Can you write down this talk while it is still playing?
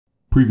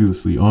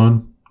Previously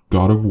on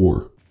God of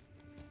War.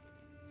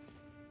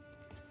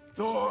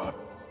 Thor,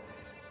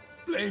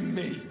 blame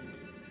me.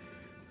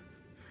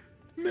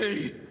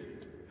 Me,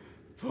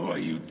 for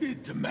what you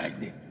did to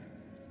Magni.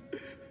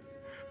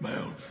 My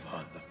own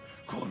father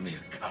called me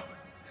a coward.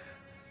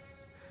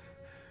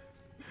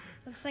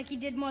 Looks like he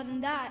did more than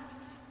that.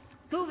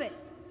 Move it,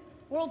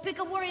 or we'll pick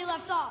up where he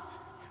left off.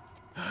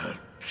 I'll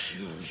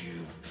kill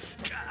you.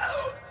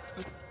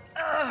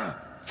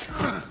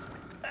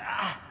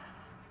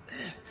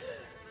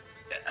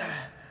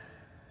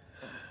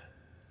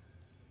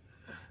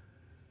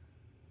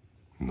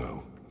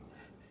 No.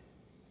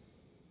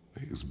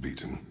 He is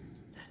beaten.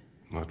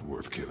 Not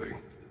worth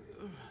killing.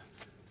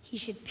 He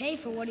should pay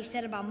for what he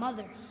said about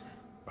Mother.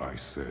 I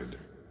said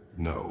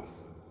no.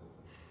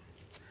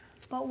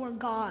 But we're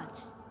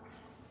gods.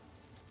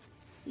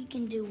 We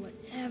can do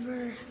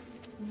whatever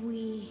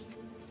we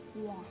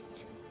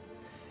want.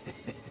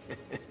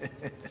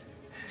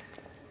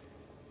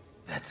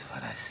 That's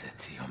what I said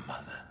to your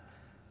mother,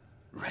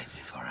 right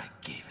before I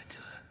gave it to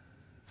her.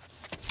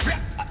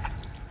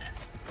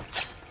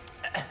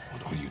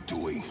 What are you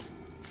doing?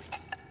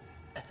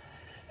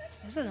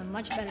 This is a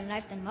much better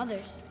knife than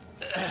Mother's.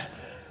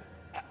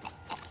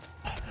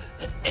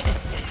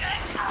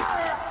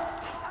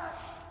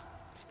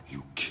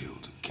 You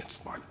killed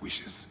against my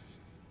wishes.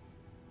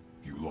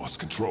 You lost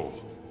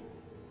control.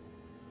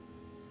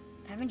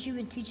 Haven't you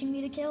been teaching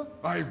me to kill?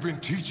 I've been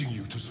teaching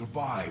you to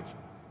survive.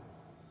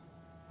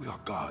 We are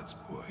gods,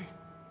 boy.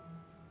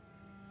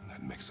 And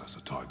that makes us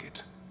a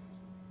target.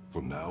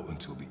 From now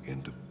until the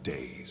end of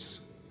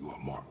days, you are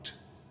marked.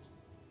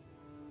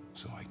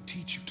 So I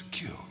teach you to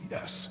kill,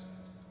 yes,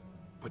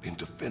 but in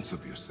defense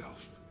of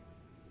yourself.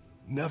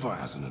 Never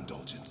as an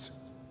indulgence.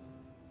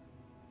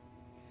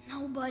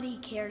 Nobody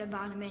cared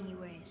about him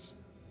anyways.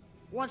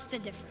 What's the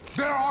difference?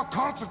 There are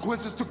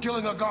consequences to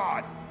killing a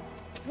god!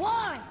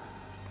 Why?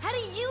 How do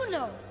you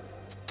know?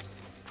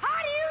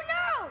 How do you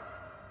know?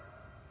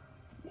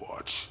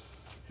 Watch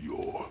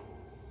your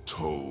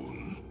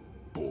tone,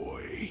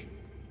 boy.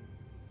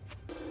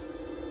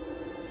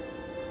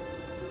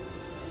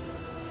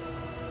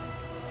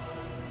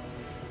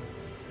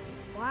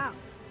 Wow.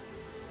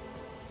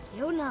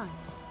 You none.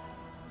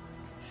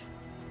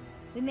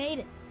 We made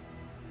it.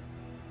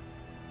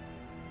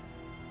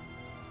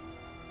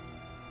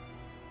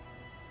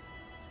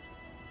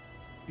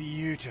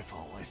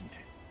 Beautiful, isn't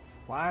it?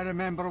 Why, I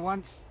remember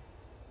once...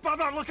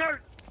 Brother, look out!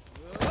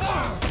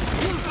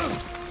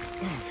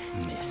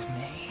 Miss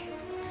me?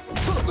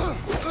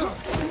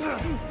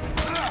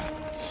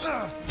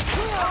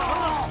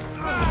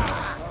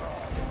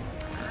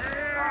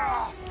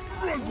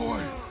 Run,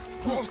 boy!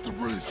 Cross the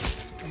bridge!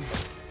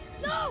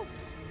 No!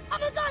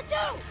 I'm a god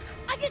too!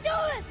 I can do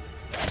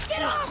this!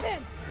 Get off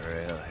him!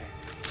 Really?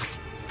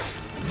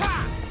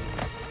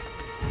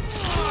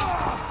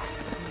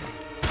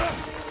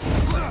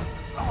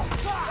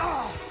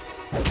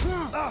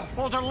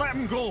 Baldur, let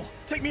him go!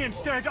 Take me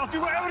instead, I'll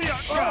do whatever you...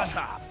 Shut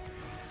up!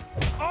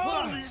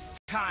 All this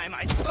time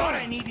I thought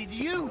I needed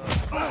you!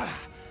 But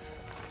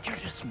you're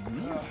just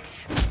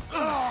meat.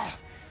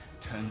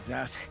 Turns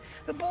out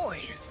the boy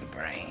is the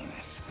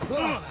brains.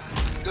 No!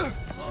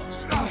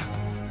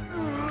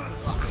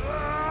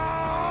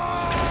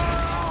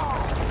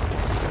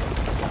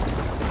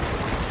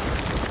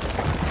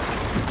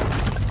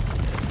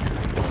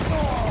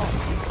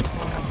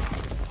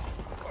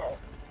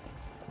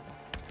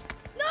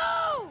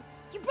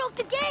 You broke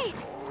the gate!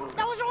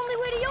 That was our only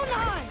way to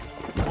Jotunheim!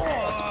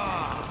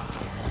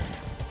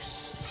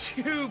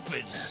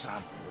 Stupid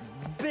son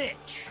of a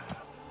bitch!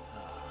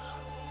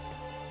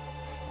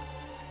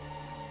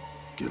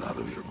 Get out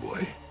of here,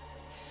 boy.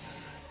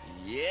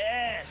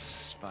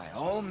 Yes, by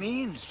all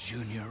means,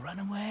 Junior, run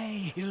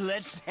away.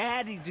 Let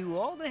Daddy do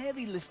all the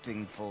heavy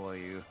lifting for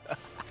you.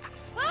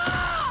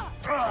 Ah!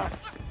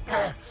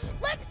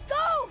 Let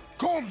go!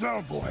 Calm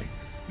down, boy.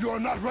 You are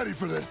not ready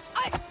for this.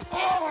 I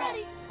am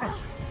ready!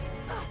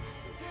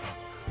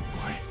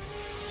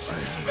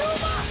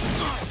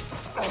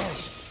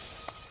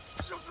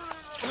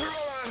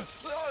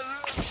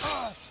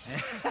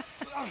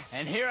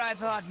 And here I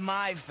thought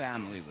my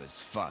family was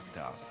fucked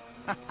up.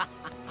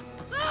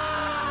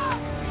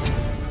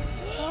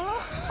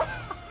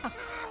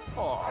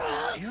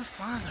 Oh, your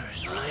father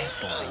is right,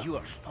 boy. You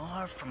are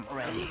far from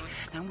ready.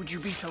 Now would you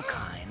be so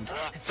kind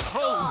as to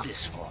hold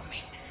this for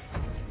me?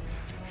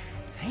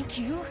 Thank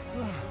you.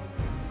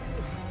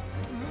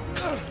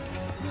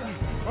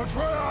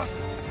 Atreus!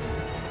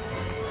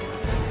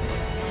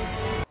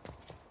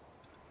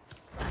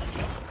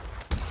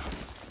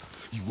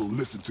 You will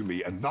listen to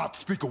me and not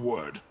speak a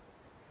word.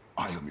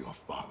 I am your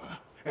father,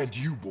 and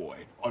you, boy,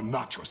 are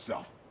not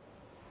yourself.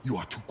 You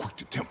are too quick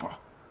to temper.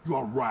 You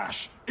are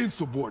rash,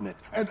 insubordinate,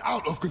 and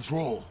out of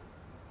control.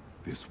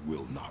 This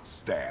will not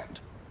stand.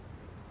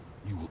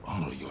 You will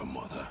honor your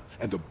mother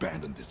and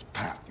abandon this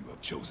path you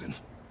have chosen.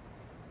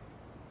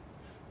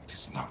 It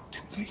is not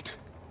too late.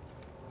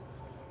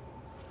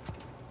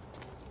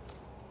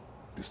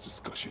 This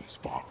discussion is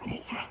far from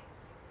over.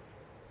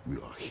 We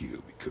are here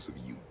because of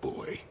you,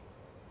 boy.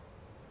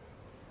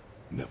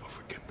 Never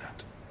forget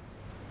that.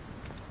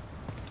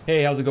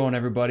 Hey, how's it going,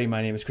 everybody?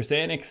 My name is Chris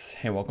Anix,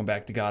 and welcome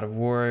back to God of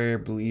War. I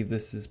believe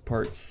this is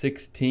part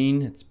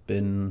 16. It's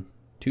been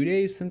 2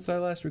 days since I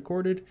last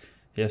recorded.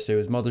 Yesterday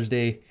was Mother's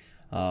Day.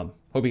 Hope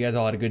you guys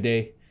all had a good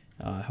day.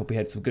 Hope you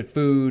had some good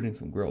food and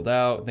some grilled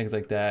out and things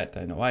like that.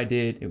 I know I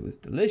did. It was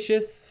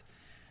delicious.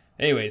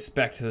 Anyways,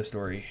 back to the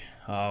story.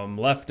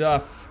 Left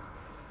off.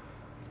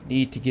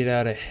 Need to get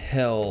out of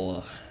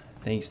hell.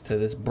 Thanks to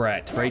this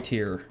brat right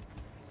here.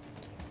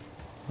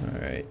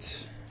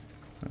 Alright.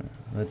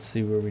 Let's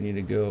see where we need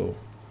to go.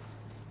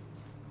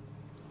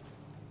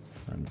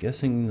 I'm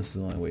guessing this is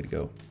the only way to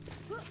go.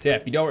 So yeah,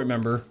 if you don't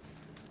remember,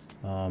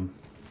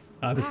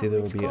 obviously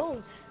there will be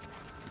cold.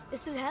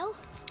 This is hell?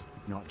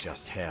 Not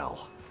just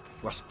hell.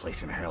 Worst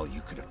place in hell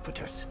you could have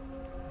put us.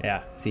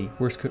 Yeah, see,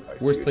 worst see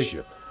place.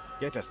 ship.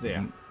 Get us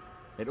there.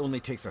 It only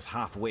takes us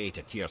halfway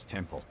to Tyr's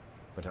temple,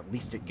 but at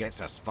least it gets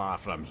us far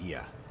from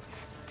here.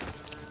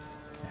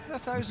 For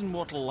 1,000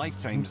 mortal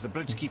lifetimes, the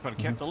Bridgekeeper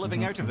kept the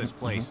living out of this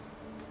place.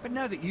 But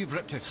now that you've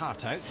ripped his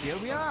heart out, here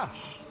we are.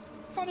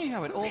 Funny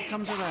how it all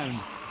comes around.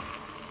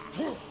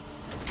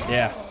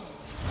 Yeah,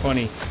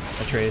 funny,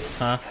 Atreus,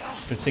 huh?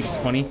 Don't think it's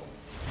funny?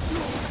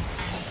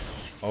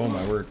 Oh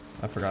my word,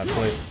 I forgot to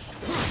play.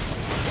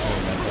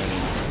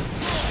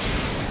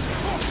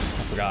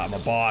 I forgot, I'm a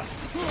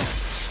boss.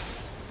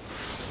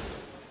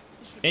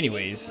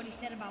 Anyways. What he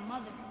said about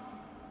Mother.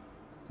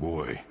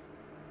 Boy.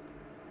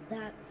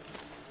 That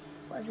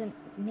wasn't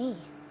me.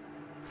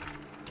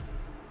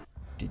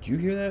 Did you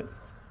hear that?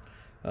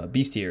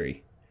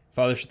 Bestiary.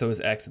 Father should throw his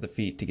axe at the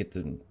feet to get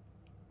them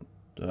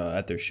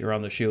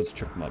around their shields to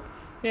trip them up.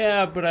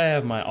 Yeah, but I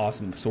have my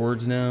awesome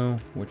swords now,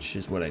 which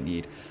is what I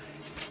need.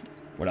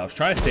 What I was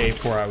trying to say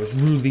before I was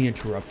rudely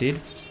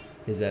interrupted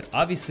is that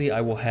obviously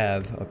I will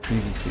have a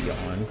previously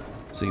on,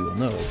 so you will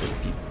know. But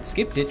if you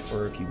skipped it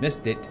or if you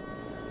missed it,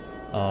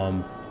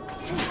 the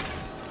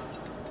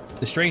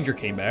stranger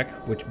came back,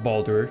 which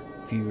Baldur,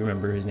 if you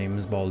remember, his name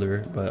is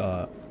Baldur,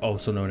 but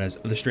also known as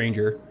the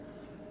Stranger.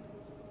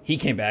 He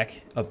came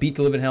back, beat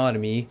the living hell out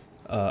of me.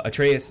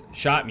 Atreus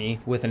shot me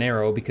with an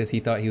arrow because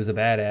he thought he was a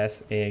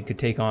badass and could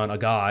take on a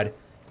god.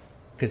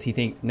 Because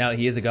now that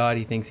he is a god,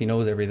 he thinks he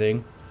knows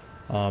everything.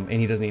 And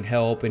he doesn't need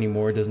help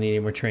anymore, doesn't need any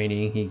more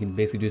training. He can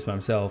basically do this by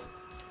himself.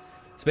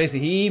 So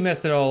basically, he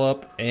messed it all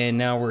up, and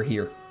now we're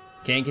here.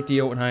 Can't get to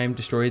Jotunheim,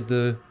 destroyed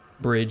the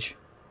bridge.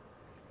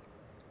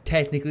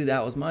 Technically,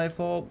 that was my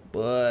fault,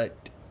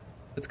 but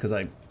it's because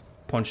I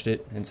punched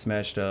it and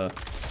smashed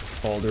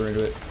Baldur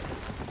into it.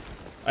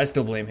 I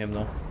still blame him,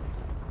 though,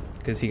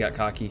 because he got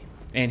cocky,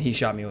 and he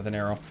shot me with an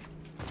arrow.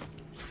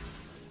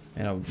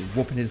 And I would be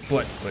whooping his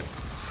butt, but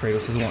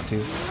Kratos doesn't want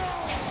to.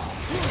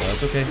 So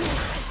that's okay.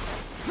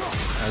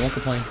 I won't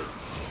complain.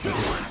 I'll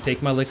just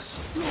take my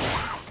licks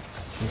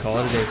and call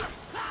it a day.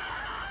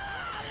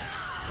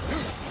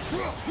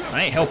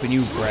 I ain't helping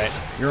you, brat.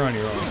 You're on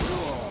your own.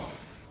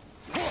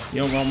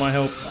 You don't want my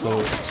help,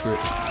 so screw it.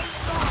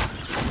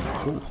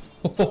 Ooh,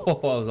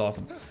 that was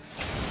awesome.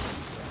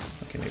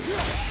 Okay, maybe.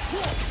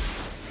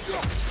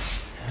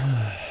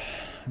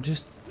 I'm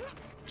just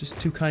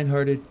too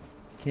kind-hearted.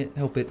 Can't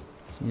help it,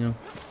 you know.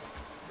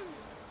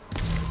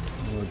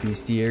 More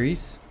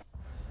bestiaries.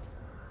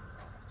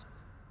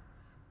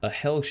 A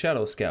Hell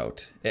Shadow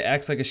Scout. It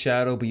acts like a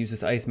shadow, but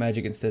uses ice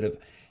magic instead of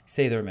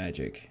Sather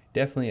magic.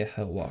 Definitely a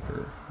Hell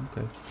Walker.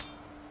 Okay.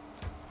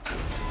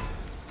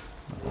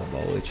 I love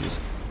all witches.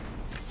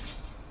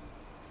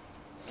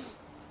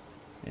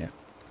 Yeah.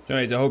 So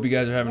anyways, I hope you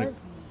guys are having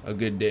a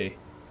good day.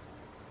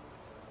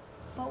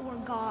 But we're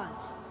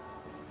gods.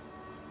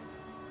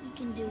 We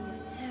can do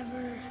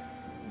whatever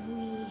we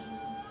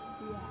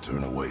want.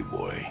 Turn away,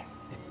 boy.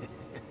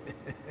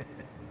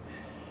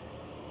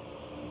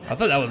 I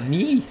thought that was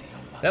me.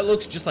 That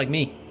looks just like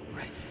me.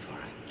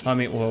 I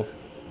mean, well,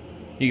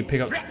 you can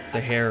pick up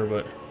the hair,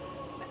 but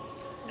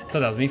I thought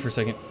that was me for a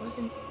second. It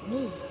wasn't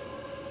me.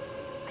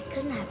 I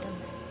couldn't have done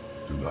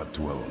that. Do not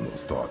dwell on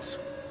those thoughts.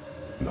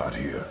 Not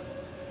here.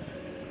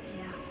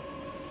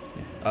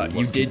 Yeah.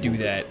 You did do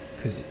that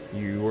because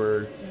you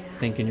were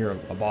thinking you're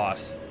a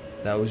boss.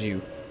 That was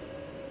you.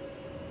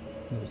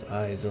 Those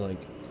eyes are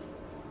like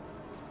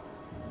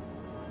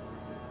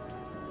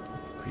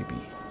creepy.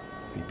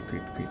 Creepy,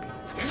 creepy, creepy.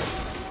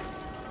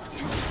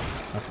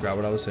 I forgot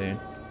what I was saying.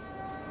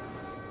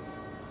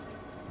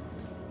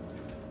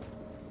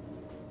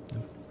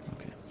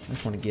 Okay. I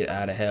just want to get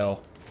out of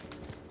hell.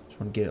 Just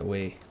want to get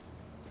away.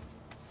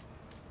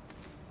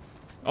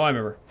 Oh, I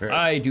remember. Hey,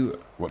 I do.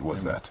 What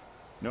was that?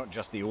 Not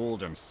just the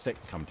old and sick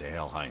come to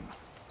Helheim,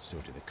 so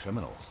do the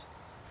criminals.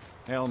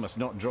 Hell must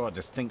not draw a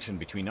distinction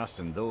between us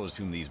and those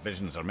whom these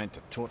visions are meant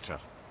to torture.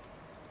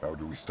 How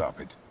do we stop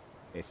it?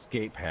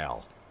 Escape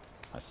Hell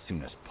as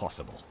soon as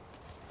possible.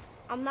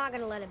 I'm not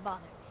gonna let it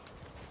bother me.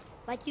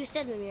 Like you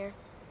said, Mimir,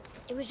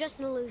 it was just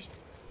an illusion.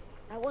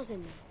 That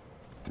wasn't me.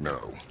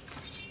 No.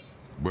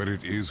 But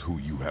it is who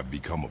you have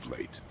become of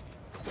late.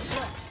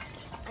 Look,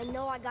 I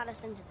know I got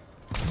us into this.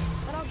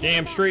 But I'll get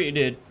Damn us out. straight you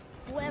did.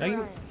 Whoever Now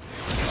you- I am.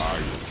 I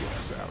will get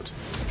us out.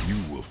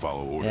 You will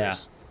follow orders. Yeah.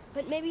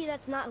 But maybe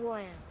that's not who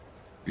I am.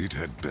 It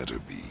had better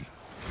be.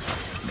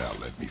 Now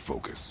let me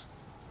focus.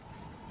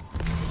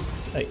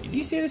 Hey, do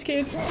you see this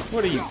kid?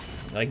 What are you,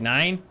 like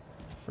 9?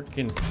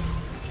 Freaking.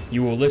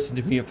 You will listen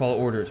to me and follow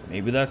orders.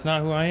 Maybe that's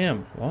not who I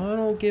am. Well, I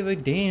don't give a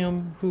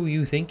damn who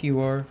you think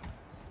you are.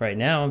 Right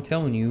now, I'm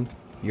telling you,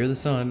 you're the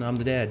son, I'm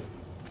the dad.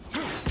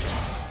 Don't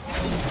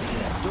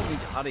mean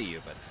to hurry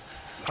you, but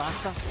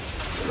faster?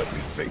 Let me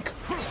think.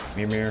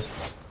 Mirror, mirror.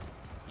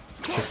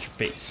 Shut your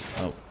face.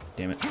 Oh,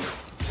 damn it.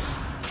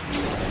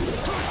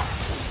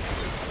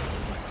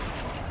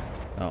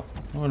 Oh,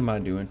 what am I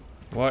doing?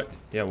 What?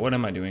 Yeah, what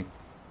am I doing?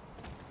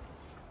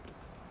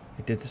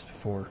 I did this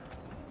before.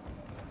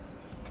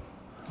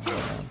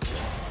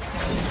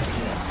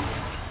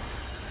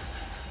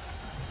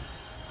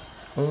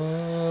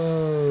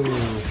 Oh,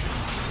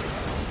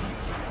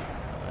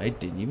 I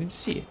didn't even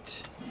see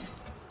it.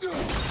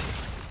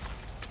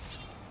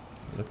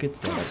 Look at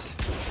that.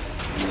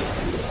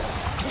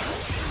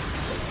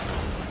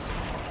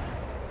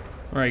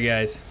 Alright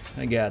guys,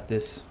 I got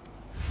this.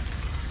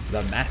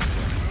 The master.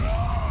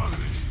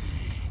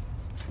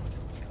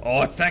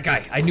 Oh, it's that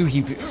guy. I knew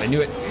it.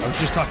 I was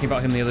just talking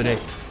about him the other day.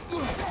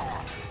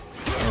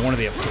 Or one of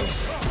the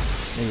episodes.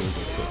 Maybe it was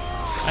the episode.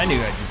 I knew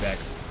I'd be back.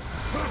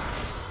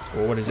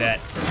 Well, what is that?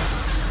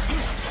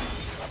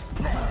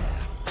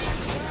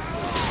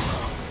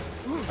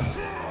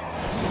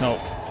 No,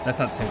 that's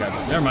not the same guy.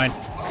 Never mind.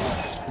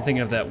 I'm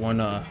thinking of that one,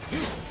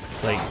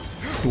 like,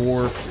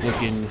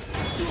 dwarf-looking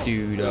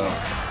dude,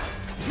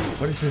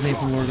 what is his name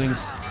from Lord of the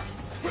Rings?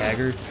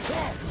 Haggard?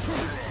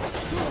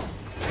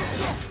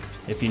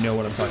 If you know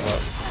what I'm talking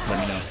about, let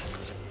me know.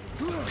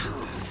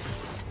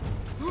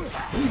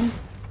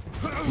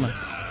 Come on.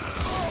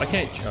 I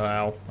can't,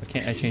 ow.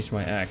 I changed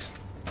my axe.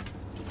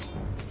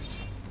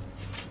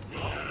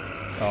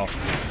 Oh.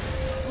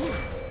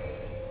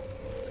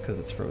 It's because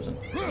it's frozen.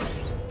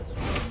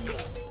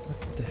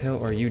 What the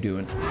hell are you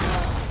doing?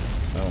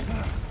 Oh.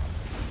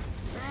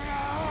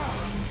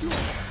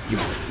 You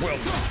will,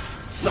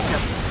 sucker!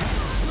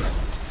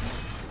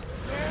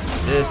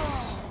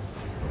 This.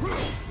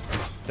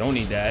 Don't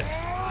need that.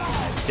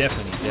 I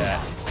definitely need that.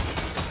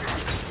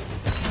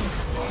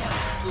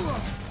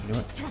 You know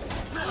what?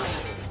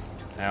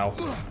 Ow.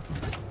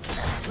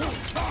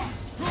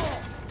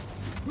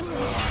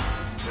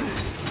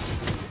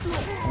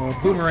 Oh,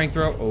 boomerang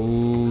throw.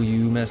 Oh,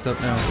 you messed up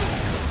now.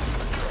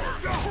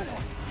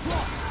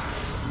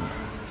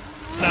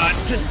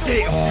 Not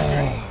today.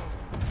 Oh.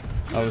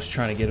 I was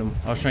trying to get him.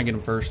 I was trying to get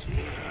him first.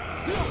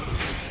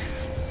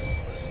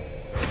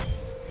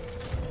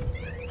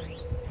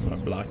 I'm gonna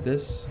block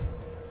this.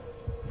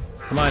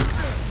 Come on.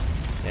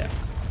 Yeah.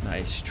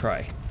 Nice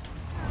try.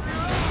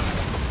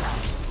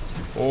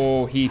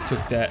 Oh, he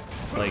took that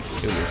like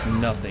it was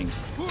nothing.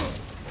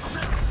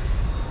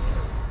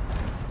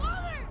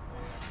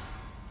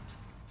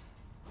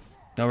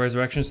 No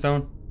resurrection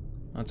stone?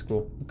 That's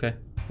cool. Okay.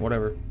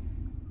 Whatever.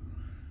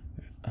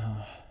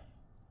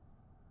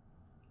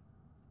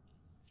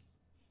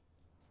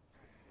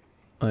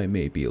 I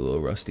may be a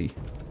little rusty.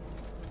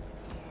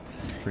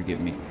 Forgive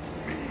me.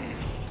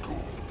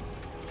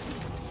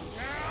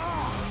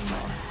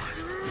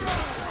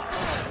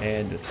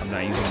 And I'm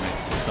not using my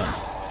sun.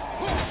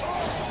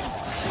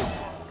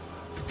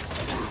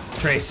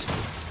 Trace!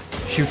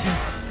 Shoot him.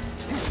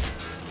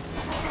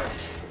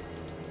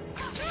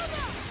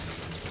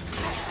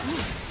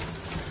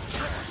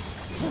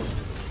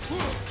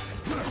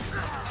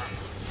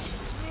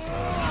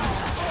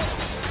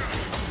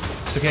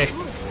 It's okay.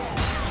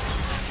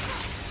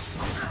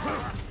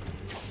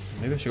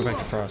 Maybe I should go back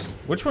to Frost.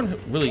 Which one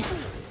really?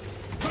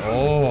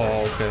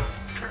 Oh, okay.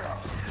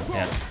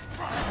 Yeah.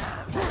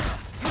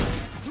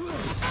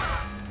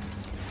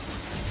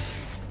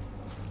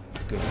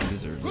 Good, he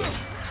deserves it.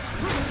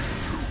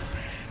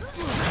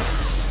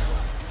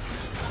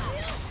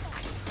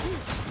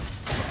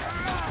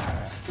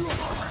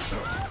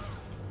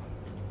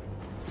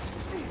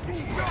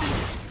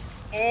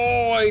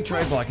 Oh, I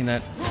tried blocking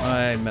that.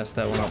 I messed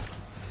that one up.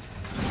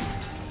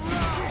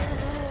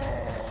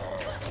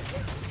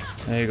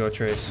 There you go,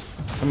 Trace.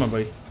 Come on,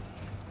 buddy.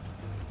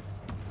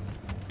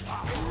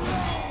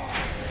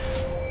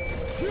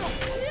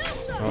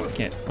 Oh, I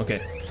can't.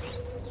 Okay.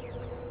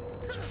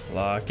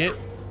 Lock it.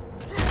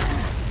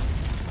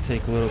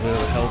 Take a little bit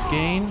of health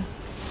gain.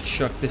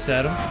 Chuck this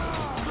at him.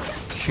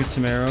 Shoot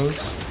some arrows.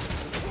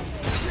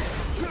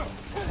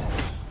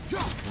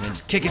 And then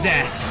just kick his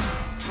ass.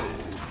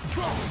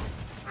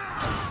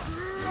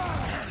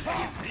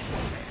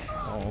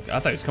 Oh, okay. I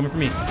thought he was coming for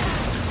me.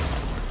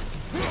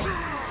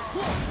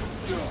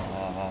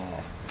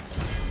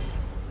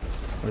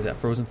 What is that,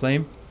 frozen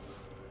flame?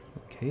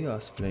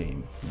 Chaos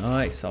flame.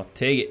 Nice, I'll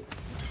take it.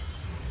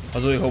 I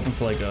was really hoping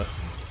for like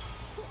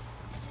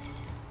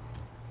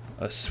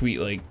a sweet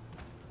like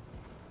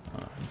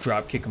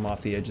drop kick him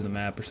off the edge of the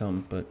map or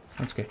something, but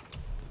that's okay.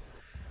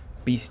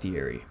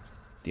 Bestiary.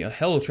 The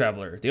HEL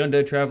traveler. The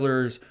undead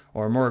travelers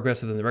are more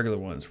aggressive than the regular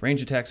ones.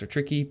 Range attacks are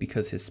tricky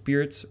because his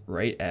spirits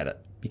right at it.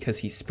 Because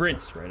he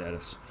sprints right at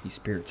us. He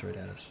spirits right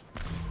at us.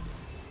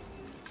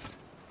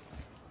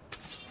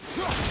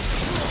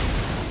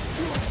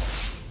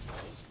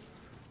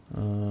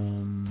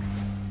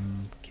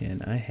 Can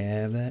I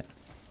have that?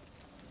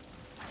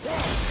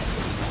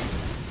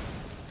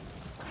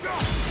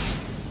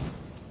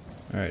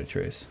 Alright,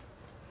 Atreus.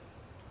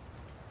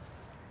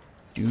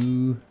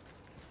 Do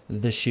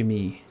the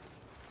shimmy.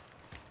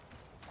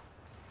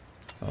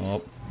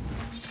 Oh.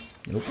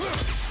 Nope.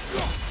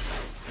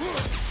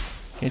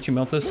 Can't you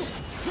melt this?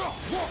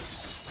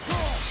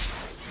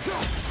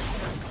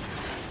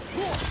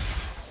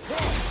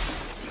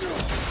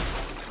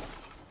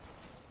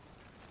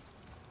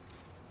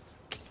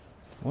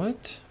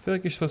 What? I feel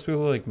like you're supposed to be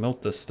able to like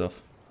melt this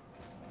stuff.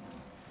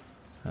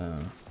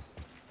 Maybe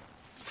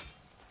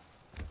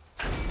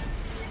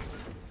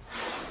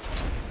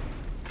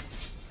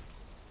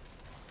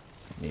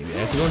I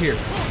have to go here.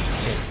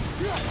 Okay.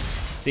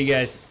 See,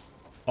 guys,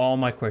 all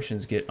my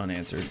questions get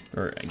unanswered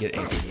or get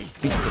answered.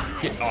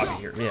 Get off of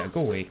here! Yeah,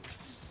 go away.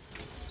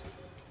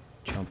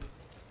 Chump.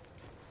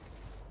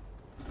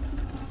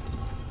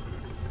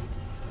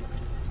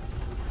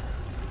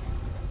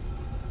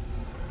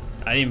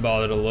 I didn't even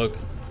bother to look.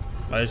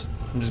 I'm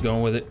just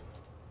going with it.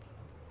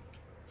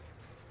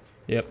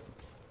 Yep.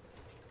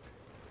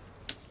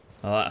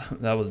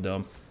 That was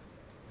dumb.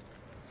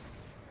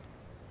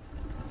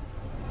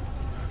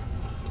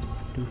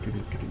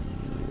 Okay,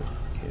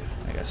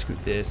 I gotta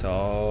scoot this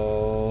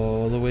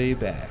all the way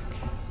back.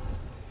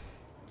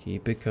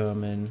 Keep it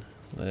coming.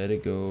 Let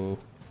it go.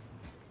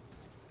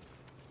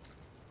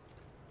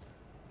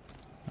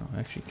 Oh,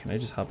 actually, can I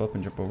just hop up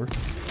and jump over?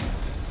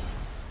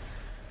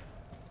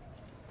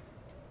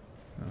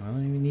 I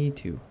don't even need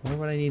to. What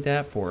would I need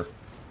that for?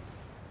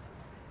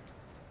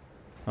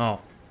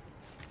 Oh.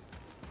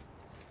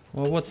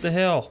 Well, what the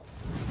hell?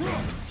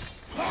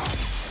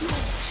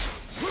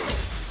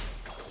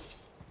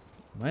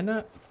 Am I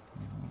not?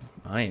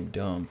 I am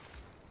dumb.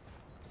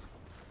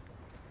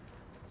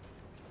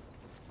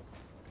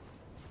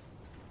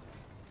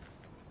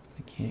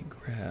 I can't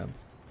grab.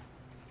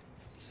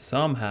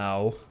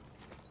 Somehow.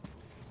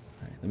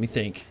 Alright, let me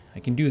think. I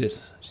can do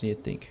this. I just need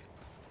to think.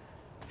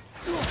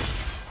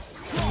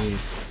 I need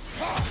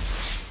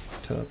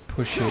to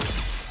push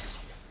it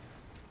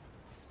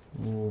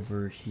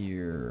over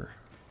here.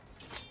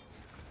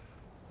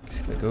 Because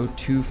if I go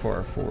too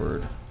far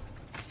forward,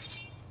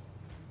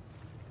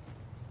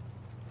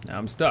 now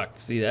I'm stuck.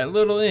 See that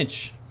little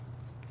inch?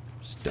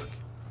 Stuck.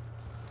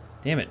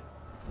 Damn it.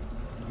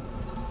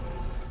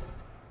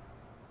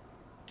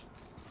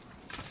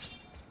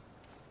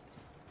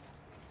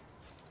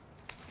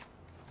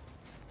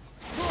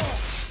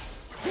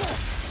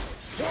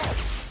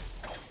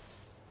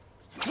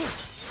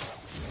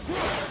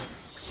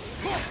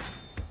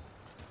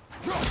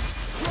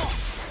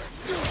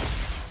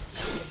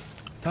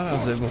 I thought I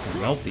was able to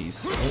melt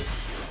these. Oh.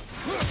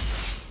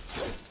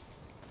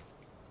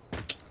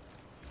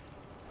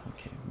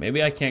 Okay,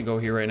 maybe I can't go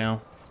here right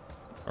now.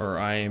 Or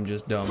I am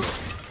just dumb.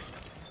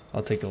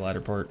 I'll take the latter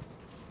part.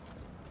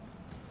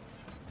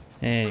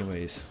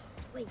 Anyways.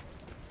 Wait,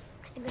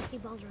 I think I see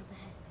Baldur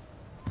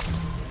up ahead.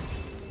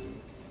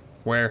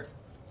 Where?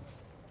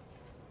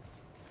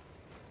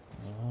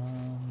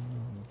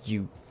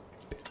 You.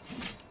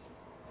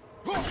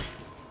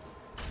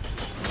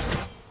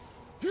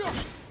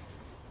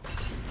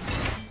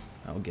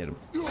 I'll get him.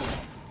 I'm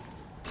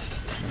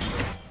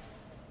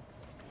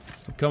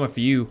coming for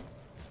you.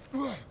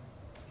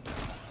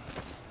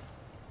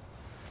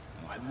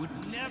 I would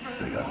never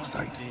Stay out of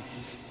sight.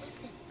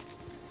 Listen,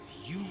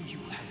 You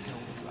had no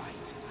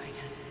right. I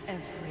had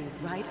every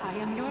right. I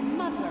am your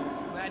mother.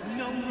 You had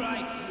no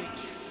right,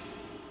 Witch.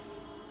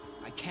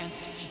 I can't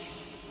taste.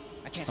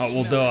 I can't Oh,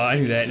 well, smell duh. I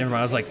knew that. Never mind.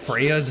 I was like,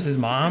 Freya's his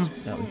mom?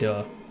 No,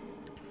 duh.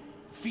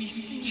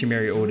 feasting. She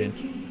married Odin.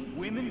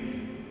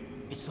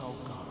 Women. It's all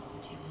gone.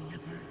 You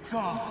never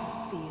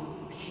God.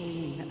 feel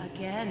pain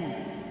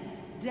again.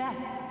 Death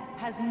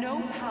has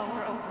no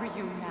power over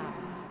you now.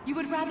 You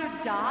would rather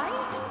die?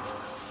 Never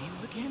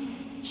feel again?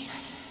 Yes.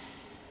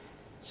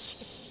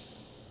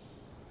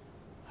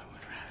 I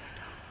would rather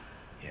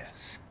die.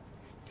 Yes.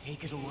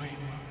 Take it away.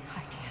 I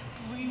can't.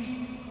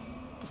 Please.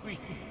 Please.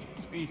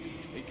 Please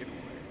take it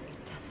away.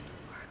 It doesn't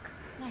work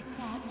like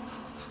that.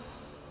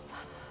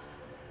 Son,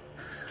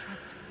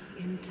 trust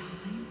me. In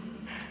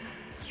time,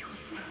 you will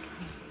thank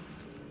me.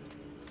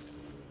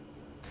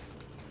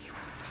 You will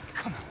thank me.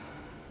 Come on.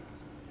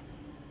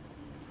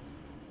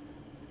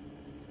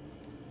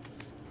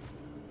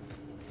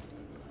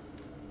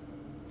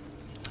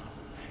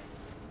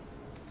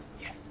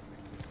 Yes.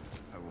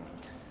 I won't.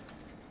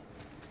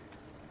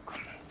 Come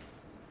on.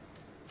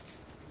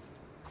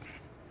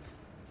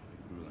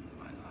 You ruined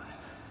my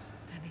life.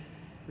 Honey,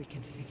 we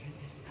can figure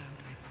this out.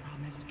 I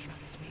promise.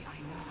 Trust me. I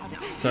know how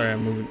to. Sorry,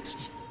 I'm moving. Can't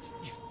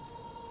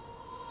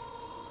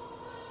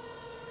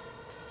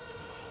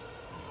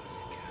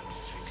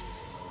fix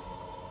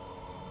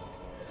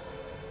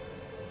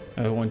it.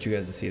 I want you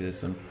guys to see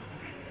this. I'm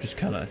just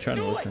kind of trying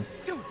to listen.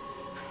 Do it.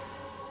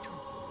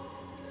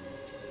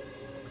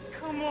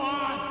 Come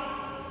on.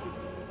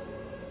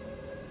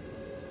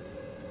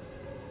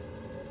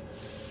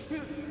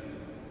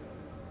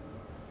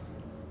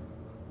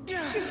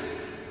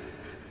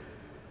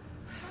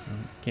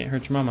 Can't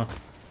hurt your mama.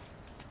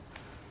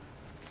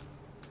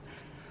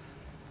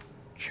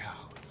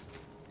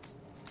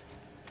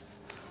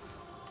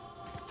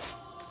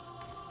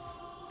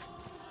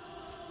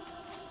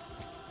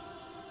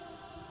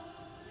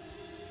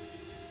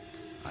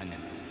 I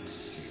never will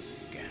see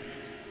you again.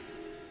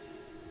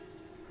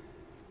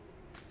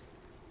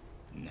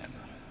 Never.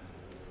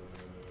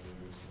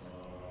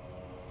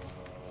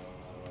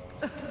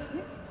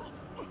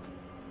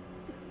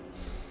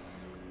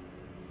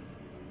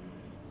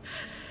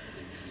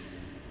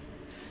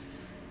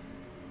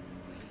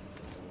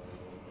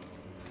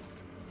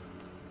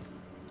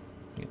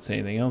 You can say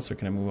anything else, or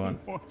can I move on?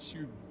 What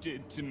you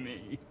did to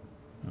me.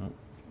 Oh.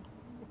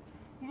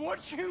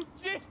 What you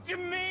did to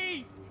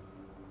me!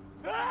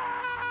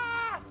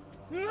 Ah!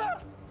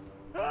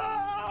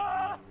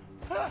 Ah!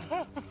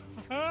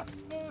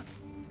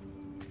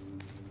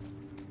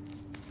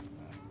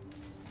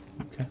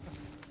 Okay.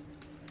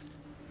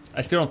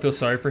 I still don't feel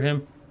sorry for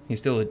him. He's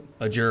still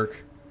a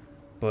jerk,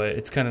 but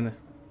it's kind of.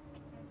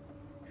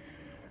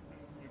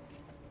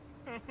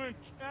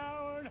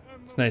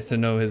 It's nice to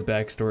know his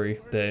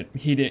backstory, that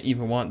he didn't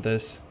even want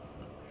this.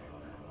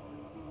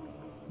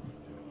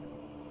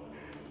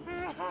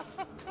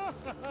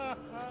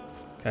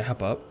 Can I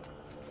hop up?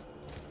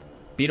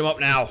 Beat him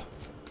up now!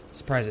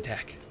 Surprise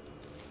attack.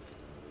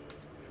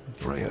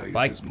 Freya is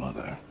Bye. his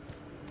mother.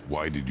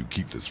 Why did you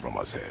keep this from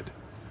us, Head?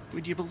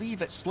 Would you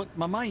believe it slipped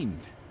my mind?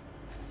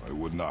 I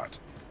would not.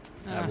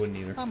 I wouldn't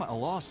either. I'm at a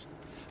loss.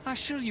 I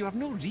assure you have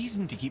no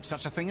reason to keep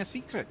such a thing a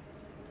secret.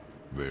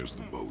 There's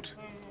the boat.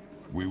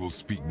 We will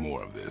speak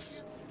more of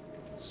this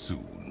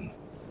soon.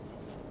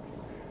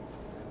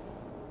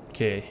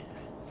 Okay.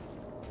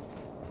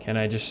 Can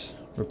I just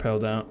rappel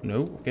down?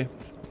 No? Okay.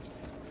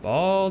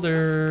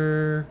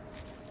 Balder!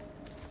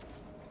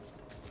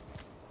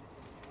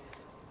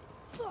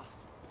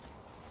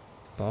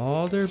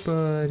 Balder,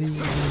 buddy.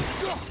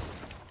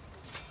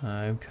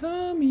 I'm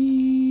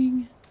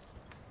coming.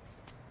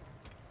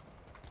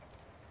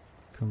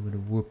 Coming to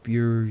whoop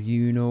your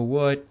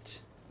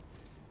you-know-what.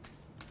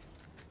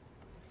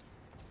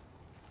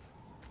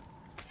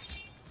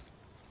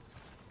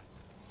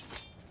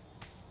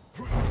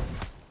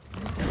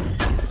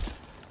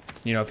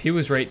 You know, if he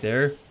was right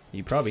there,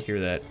 you'd probably hear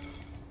that.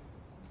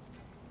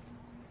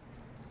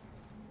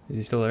 Is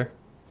he still there?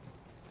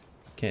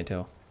 Can't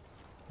tell.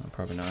 Oh,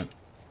 probably not.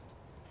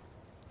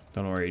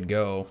 Don't know where he'd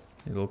go.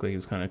 It looked like he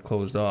was kind of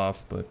closed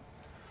off, but...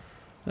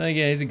 yeah,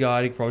 he's a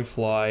god. He could probably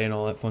fly and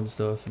all that fun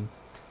stuff and...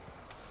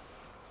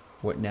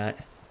 whatnot.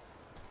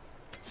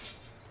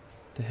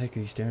 The heck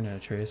are you staring at,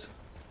 Atreus?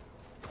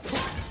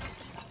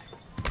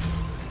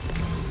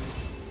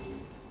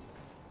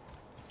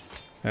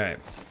 Alright.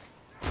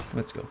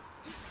 Let's go.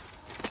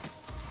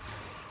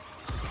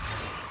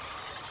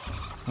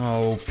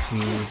 Oh,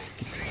 please.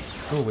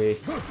 Go away.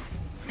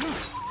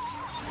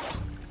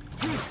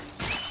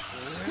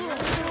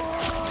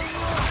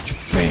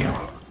 Bam!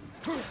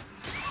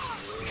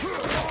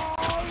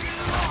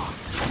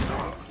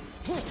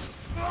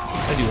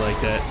 I do like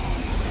that.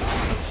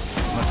 That's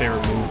my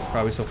favorite move,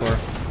 probably so far.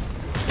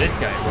 This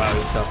guy, wow,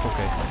 he's tough.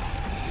 Okay.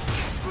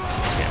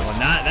 Okay, well,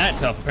 not that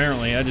tough,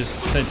 apparently. I just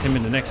sent him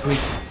into next week.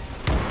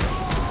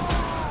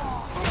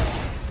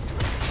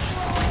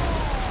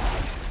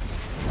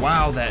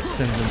 Wow, that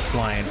sends them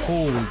flying.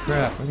 Holy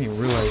crap, I didn't even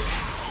realize.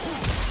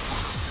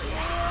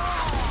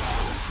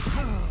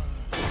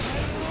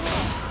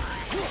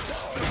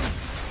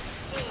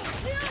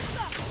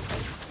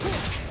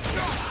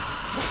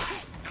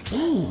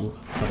 Ooh,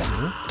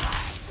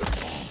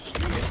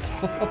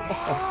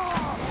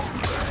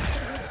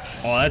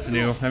 oh, that's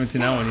new. I haven't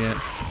seen that one yet.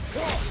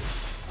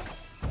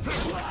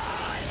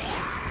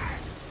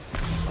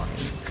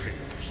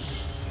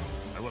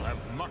 I will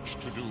have much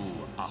to do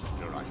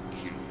after I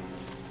kill you.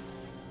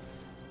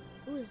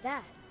 Who is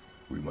that?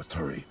 We must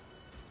hurry.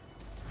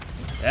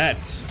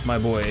 That, my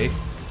boy,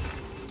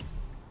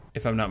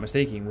 if I'm not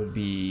mistaken, would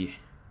be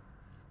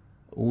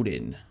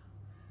Odin.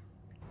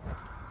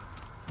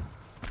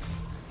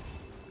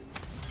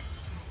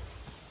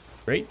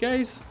 Right,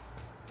 guys?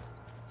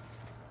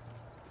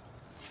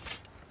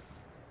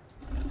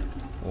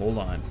 Hold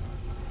on.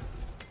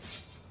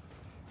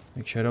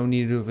 Make sure I don't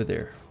need it over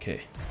there.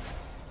 Okay.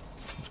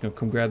 I'm just gonna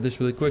come grab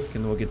this really quick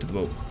and then we'll get to the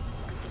boat.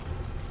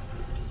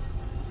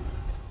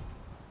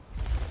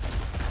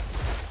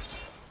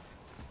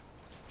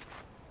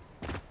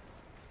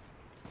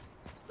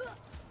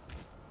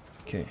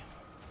 Okay.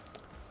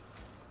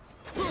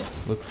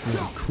 Look for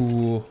the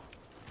cool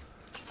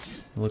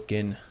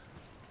looking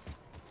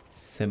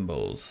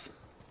symbols.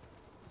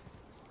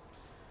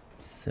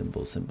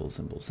 Symbols.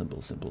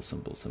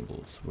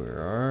 Where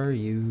are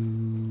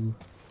you?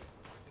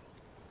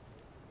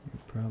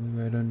 You're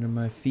probably right under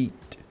my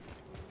feet.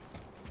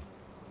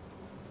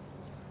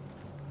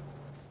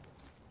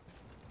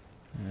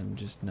 I'm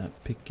just not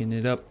picking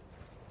it up.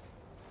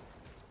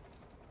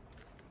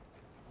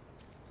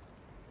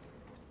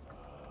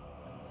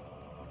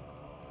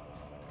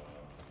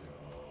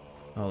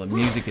 Oh, the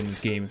music in this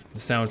game, the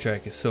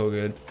soundtrack is so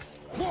good.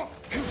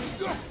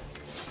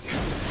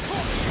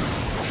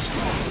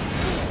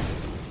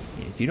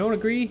 If you don't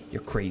agree,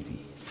 you're crazy.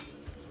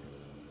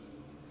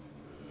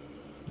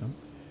 No?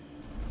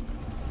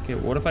 Okay,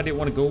 what if I didn't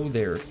want to go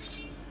there?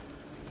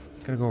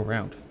 Gotta go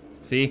around.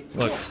 See?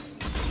 Look.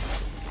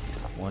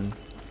 1,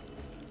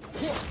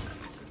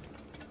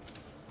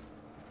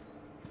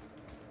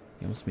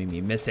 You almost made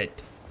me miss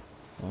it.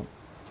 Oh.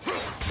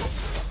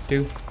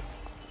 Two.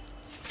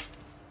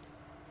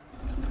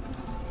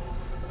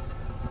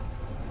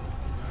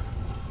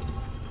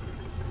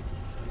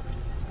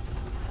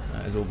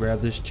 Might as well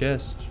grab this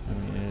chest. I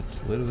mean,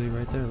 it's literally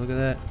right there. Look at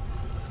that.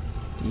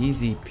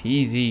 Easy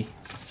peasy.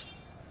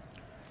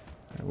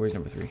 Alright, where's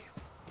number 3?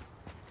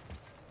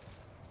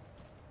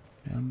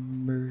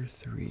 Number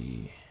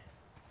 3.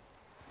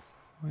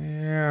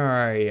 Where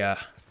are ya?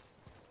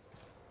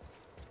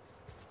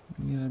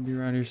 You gotta be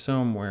around here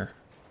somewhere.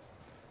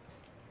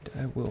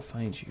 I will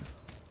find you.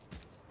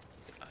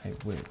 I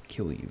will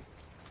kill you.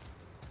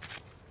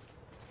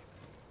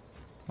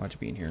 Watch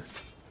me in here.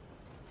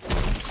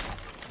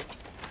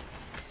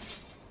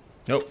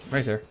 Nope,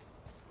 right there.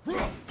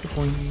 Good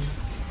point.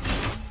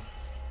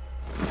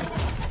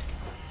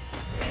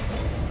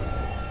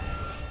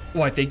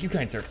 Why, thank you,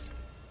 kind sir.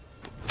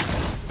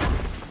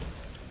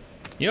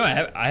 You know,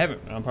 I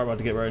haven't. I'm probably about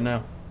to get right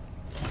now.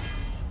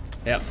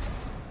 Yep.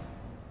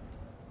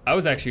 I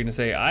was actually gonna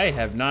say I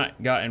have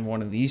not gotten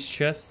one of these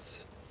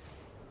chests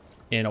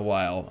in a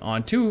while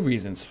on 2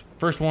 reasons.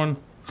 First one,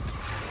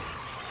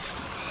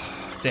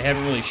 they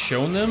haven't really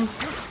shown them,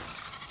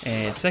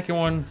 and second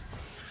one,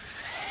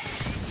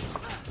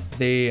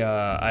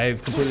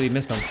 I've completely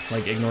missed them,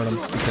 like ignored them,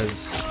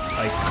 because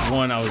like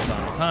one, I was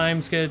on a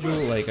time schedule,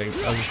 like I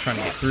was just trying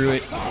to get through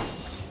it,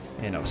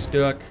 and I was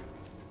stuck.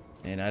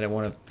 And I didn't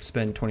want to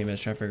spend 20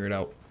 minutes trying to figure it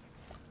out.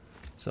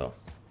 So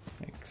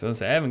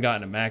I haven't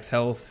gotten a max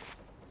health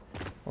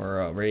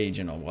or a rage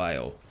in a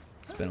while.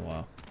 It's been a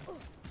while.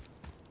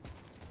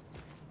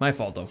 My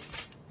fault, though.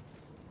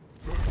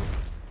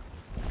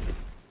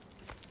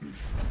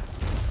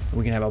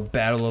 We can have a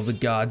battle of the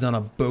gods on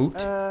a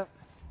boat. Not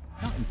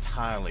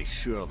entirely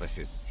sure this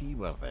is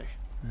seaworthy.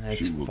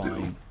 That's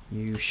fine.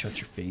 You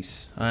shut your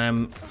face.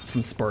 I'm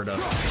from Sparta.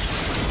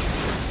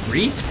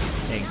 Greece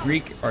and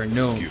Greek are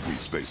known. Give me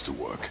space to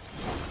work.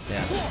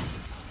 Yeah.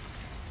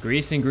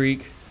 Greece and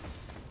Greek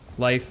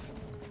life,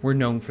 we're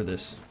known for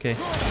this, okay?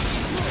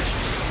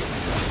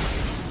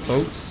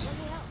 Boats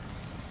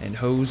and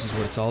hoes is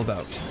what it's all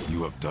about.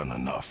 You have done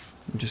enough.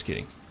 I'm just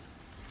kidding.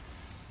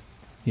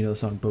 You know the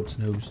song Boats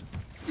and Hoes?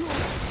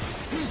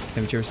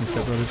 Haven't you ever seen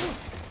Step Brothers?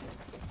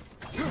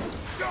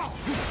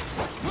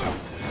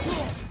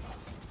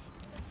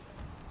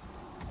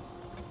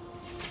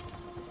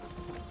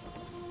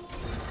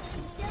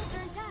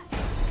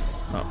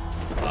 Oh,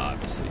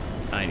 obviously.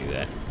 I knew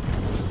that.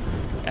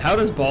 How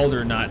does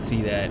Baldur not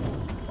see that?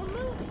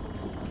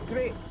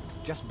 Great.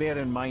 Just bear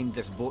in mind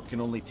this boat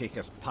can only take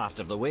us part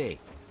of the way.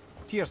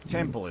 Tyr's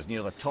temple is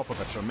near the top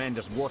of a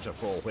tremendous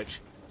waterfall,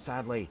 which,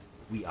 sadly,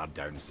 we are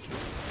downstream.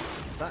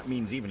 That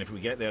means even if we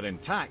get there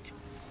intact,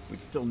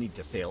 we'd still need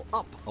to sail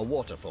up a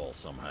waterfall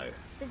somehow.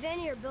 The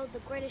Vanir built the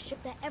greatest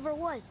ship that ever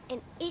was,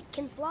 and it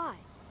can fly.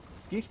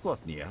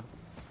 Skifblathnir?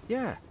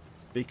 Yeah,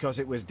 because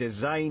it was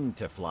designed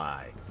to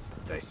fly.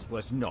 This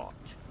was not.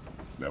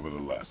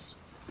 Nevertheless,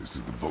 this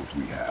is the boat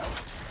we have.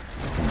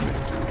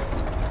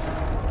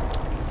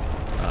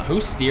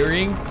 Who's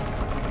steering?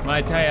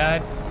 My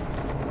Tyad?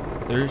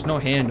 There's no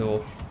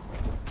handle.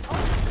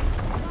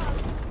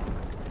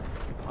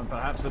 And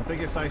perhaps the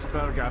biggest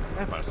iceberg I've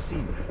ever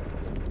seen.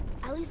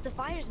 At least the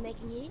fire's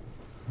making you eat.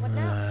 What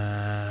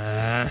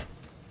now?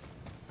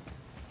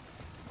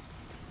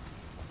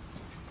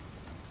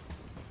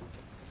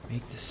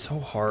 Make this so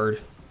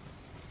hard.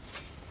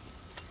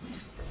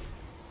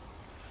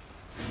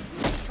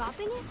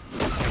 Chopping it?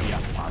 I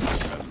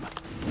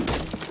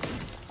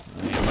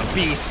am a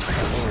beast.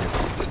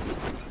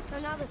 So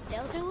now the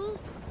sails are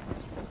loose?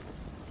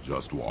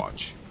 Just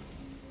watch.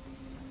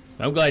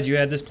 I'm glad you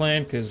had this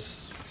plan,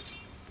 because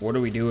what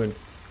are we doing?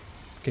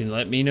 Can you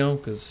let me know?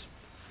 Because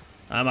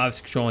I'm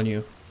obviously controlling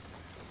you.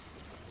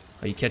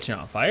 Are you catching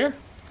on fire?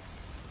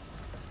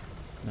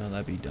 No,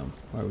 that'd be dumb.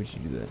 Why would you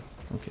do that?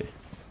 Okay.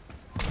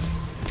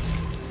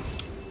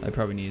 I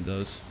probably need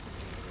those.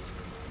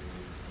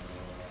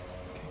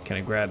 Okay, can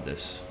I grab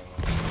this?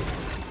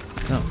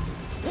 No.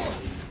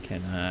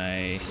 Can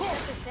I? The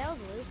sails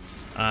loose.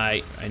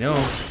 I know.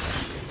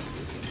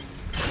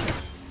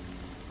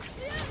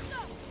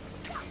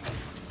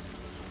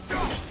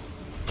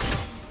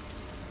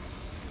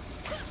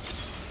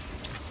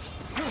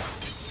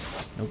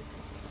 Nope.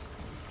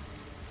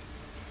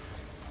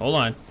 Hold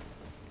on.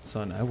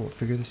 Son, I will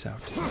figure this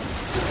out.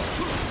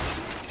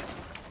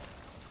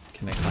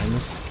 Can I climb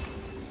this?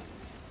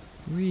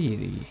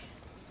 Really?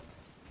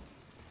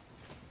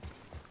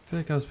 I feel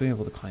like I was being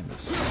able to climb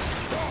this.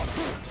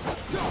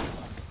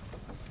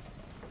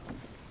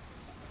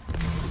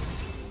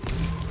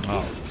 Oh,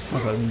 I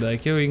thought I was gonna be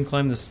like, yo, you can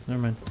climb this.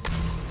 Never mind.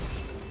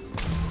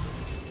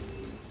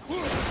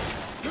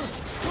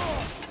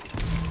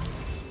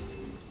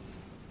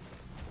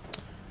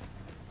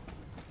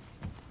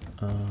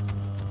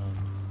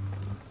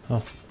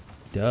 Oh,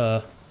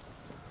 duh.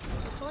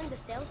 They're pulling the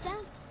sails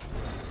down?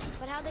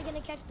 But how are they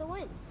gonna catch the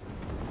wind?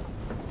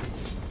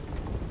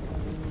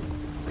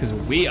 Because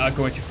we are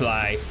going to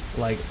fly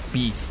like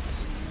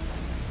beasts.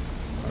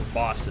 Or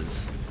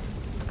bosses.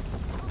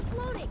 We're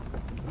floating.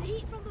 The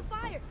heat from the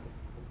fires.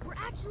 We're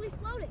actually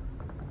floating.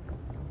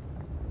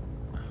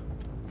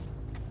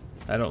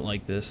 I don't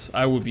like this.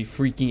 I would be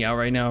freaking out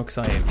right now because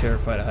I am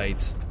terrified of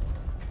heights.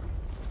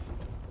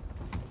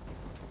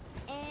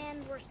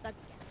 And we're stuck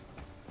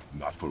again.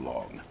 Not for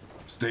long.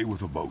 Stay with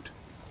the boat.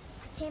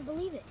 I can't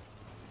believe it.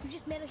 We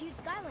just made a huge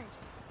sky lantern.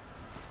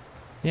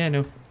 Yeah, I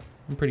know.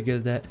 I'm pretty good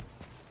at that.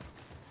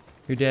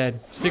 Your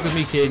dad. Stick with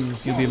me, kid,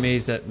 and you'll be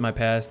amazed at my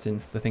past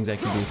and the things I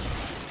can do.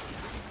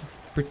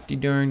 Pretty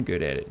darn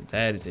good at it.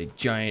 That is a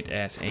giant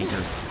ass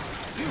anchor.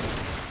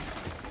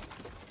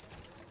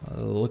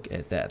 Look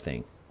at that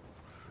thing.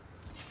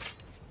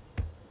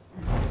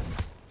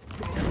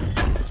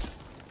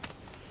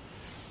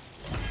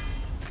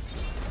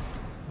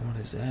 What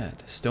is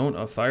that? Stone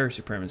of Fire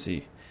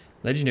Supremacy.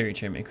 Legendary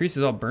enchantment.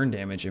 Increases all burn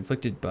damage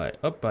inflicted by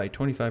up by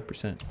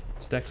 25%.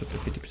 Stacks up to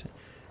 50%.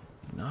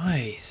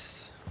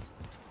 Nice.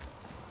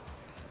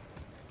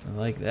 I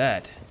like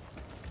that.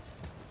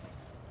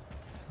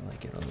 I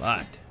like it a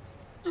lot.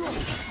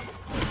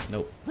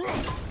 Nope.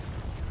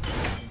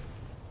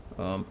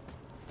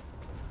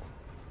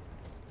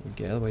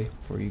 Get out of the way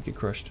before you get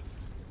crushed.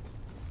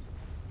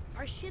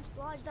 Our ship's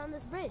lodged on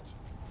this bridge.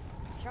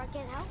 Sure I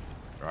can't help?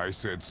 I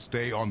said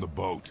stay on the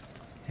boat.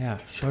 Yeah,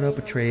 shut up,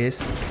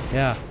 Atreus.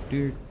 Yeah,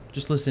 dude,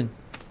 just listen.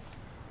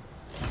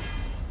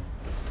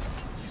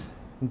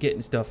 I'm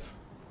getting stuff.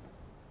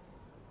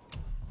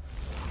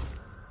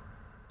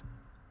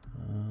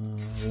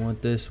 I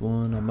want this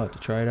one. I'm about to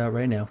try it out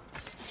right now.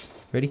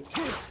 Ready?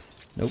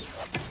 Nope.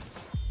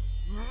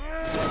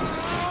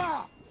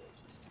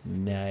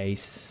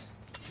 Nice.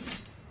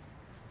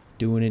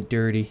 Doing it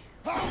dirty.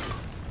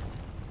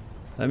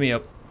 Let me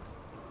up.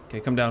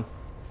 Okay, come down.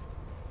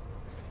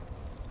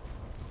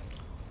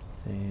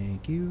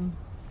 Thank you.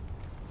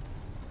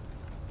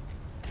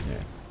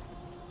 Yeah.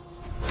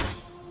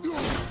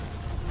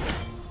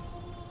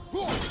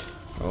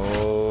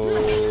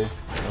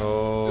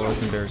 Oh,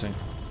 that's embarrassing.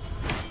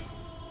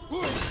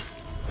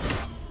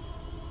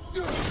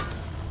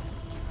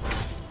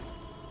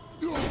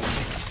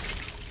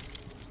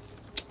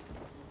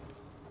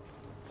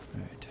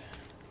 Alright.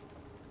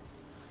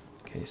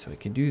 Okay, so I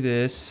can do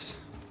this.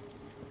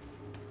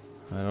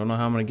 I don't know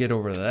how I'm gonna get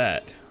over to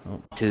that.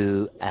 Oh.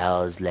 2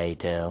 hours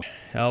later.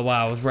 Oh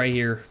wow, it was right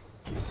here.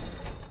 I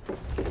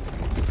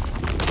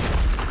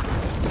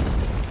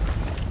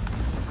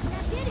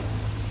did it.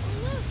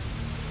 Look.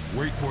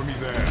 Wait for me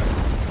there.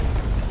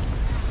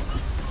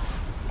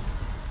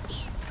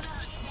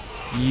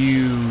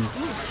 You.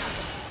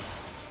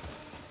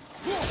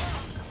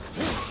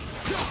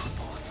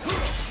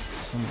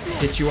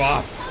 Hit you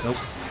off. Nope.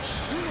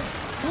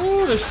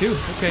 Oh, there's two.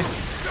 Okay.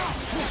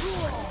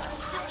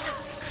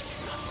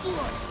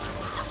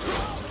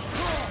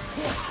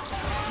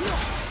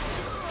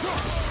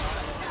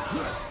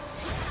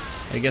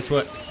 Hey, guess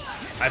what?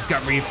 I've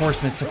got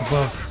reinforcements up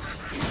above.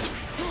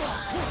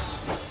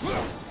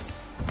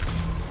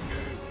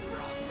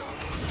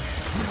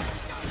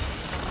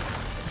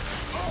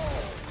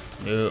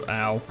 Oh,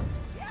 ow.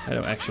 I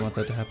don't actually want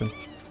that to happen.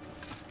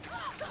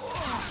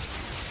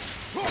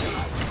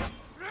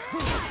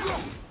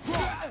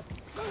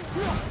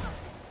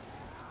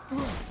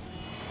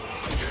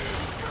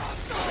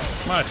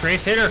 Come on,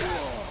 Trace, hit her!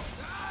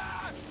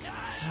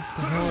 What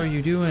the hell are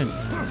you doing?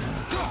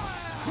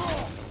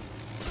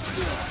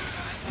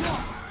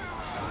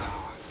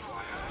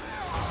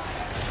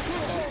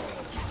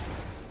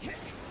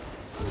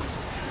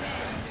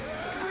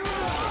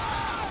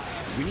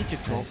 We need to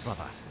talk, Nice.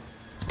 brother.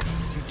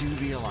 You do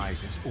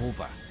realize it's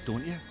over,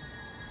 don't you?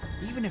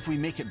 Even if we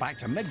make it back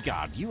to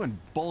Midgard, you and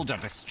Baldur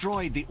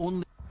destroyed the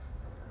only...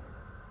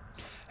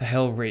 A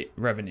Hell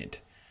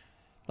Revenant.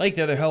 Like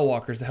the other Hell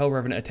Walkers, the Hell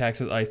Revenant attacks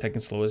with ice that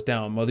can slow us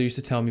down. Mother used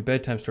to tell me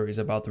bedtime stories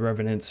about the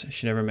Revenants.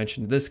 She never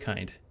mentioned this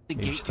kind. The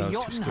Maybe gate she to thought it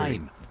was too scary.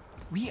 Jotunheim.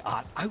 We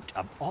are out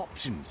of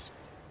options.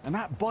 And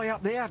that boy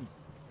up there,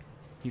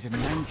 he's in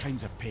 9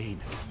 kinds of pain.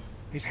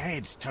 His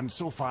head's turned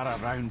so far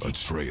around.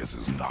 Atreus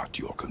is not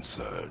your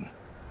concern.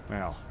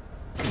 Well,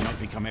 it might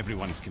become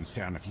everyone's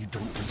concern if you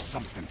don't do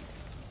something.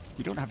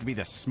 You don't have to be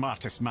the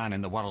smartest man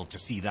in the world to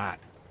see that.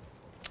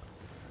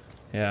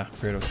 Yeah,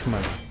 Kratos, come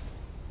on.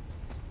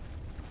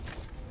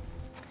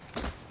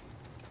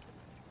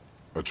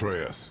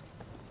 Atreus,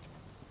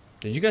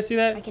 Did you guys see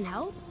that? I can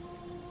help?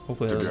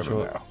 Hopefully that doesn't show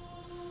together up.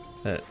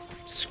 now. That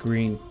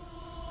screen.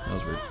 That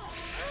was weird.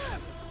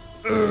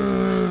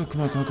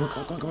 Come on, come on, come on, come on,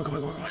 come on, come on, come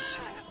on, come on.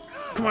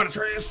 Come on,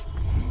 Atreus!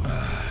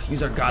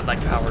 Use our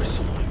godlike powers.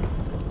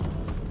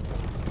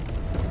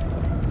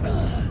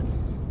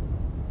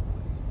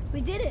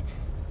 We did it.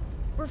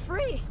 We're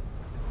free.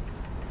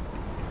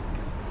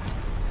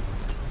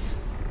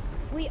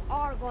 We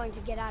are going to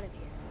get out of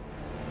here.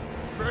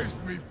 Face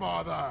me,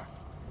 father.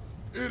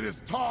 It is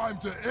time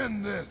to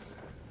end this.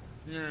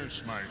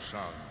 Yes, my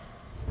son.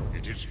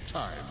 It is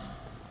time.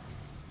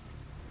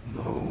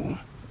 No,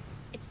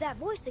 It's that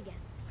voice again.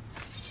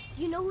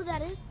 Do you know who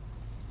that is?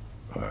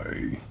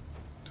 I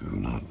do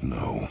not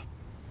know.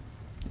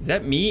 Is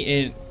that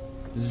me and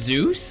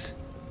Zeus?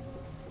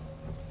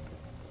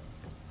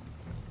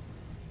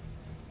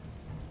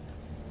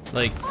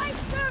 Like,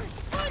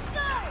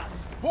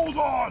 Hold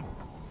on!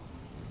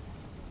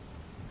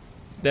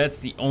 that's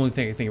the only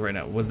thing I think of right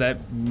now. Was that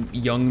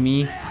young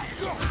me?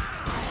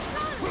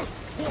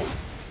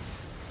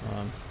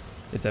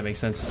 If that makes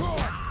sense.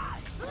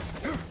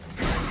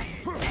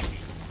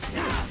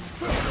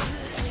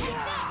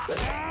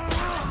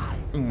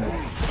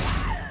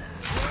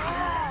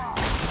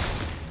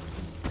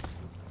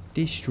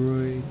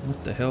 Destroyed.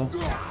 What the hell?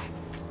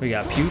 We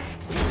got puke.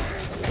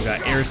 We got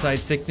airside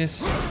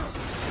sickness. Ooh,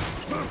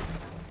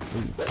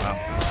 wow.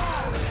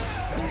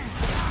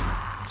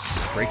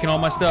 Just breaking all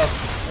my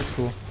stuff. That's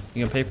cool.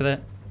 You gonna pay for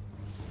that?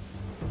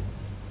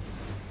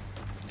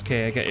 It's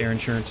okay, I got air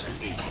insurance.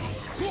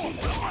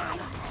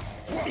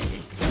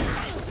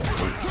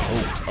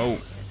 Oh.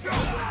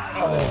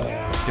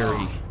 Oh,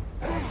 dirty.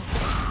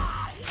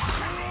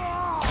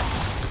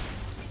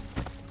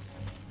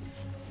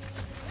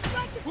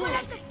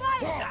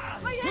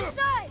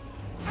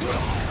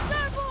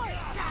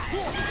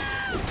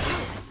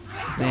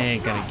 They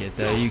ain't gonna get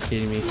that. Are you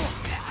kidding me?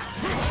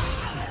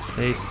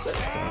 They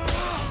stop.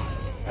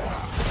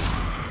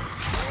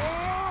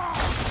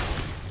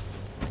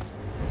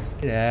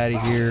 Get out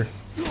of here.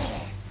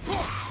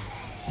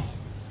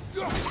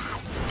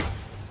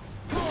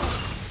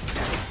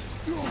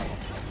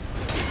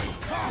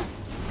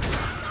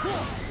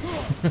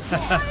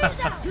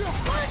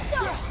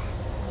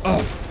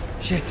 Oh,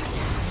 shit.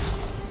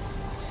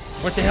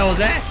 What the hell is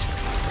that?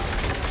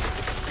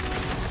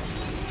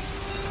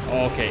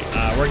 Okay,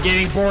 we're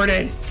getting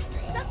boarded.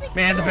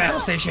 Man, the battle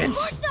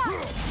stations.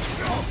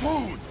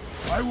 Food!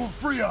 I will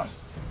free us!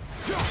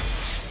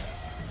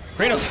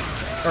 Kratos,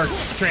 or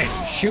Atreus,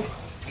 shoot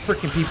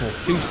freaking people.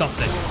 Do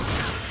something.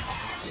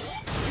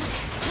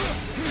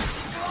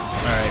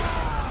 Alright.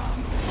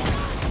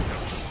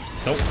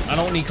 Nope, I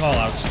don't need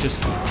callouts.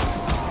 Just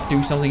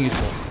do something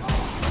useful.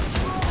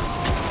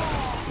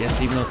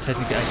 Yes, even though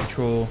technically I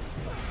control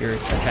your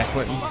attack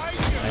button,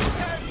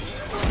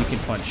 you can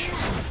punch,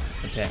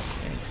 attack,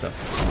 and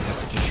stuff. You don't have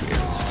to just shoot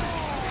arrows.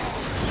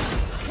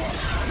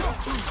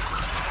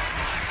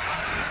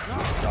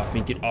 Get off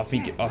me, get off me,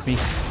 get off me.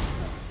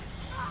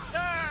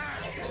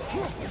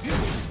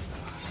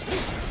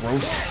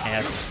 Gross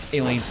ass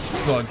alien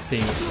bug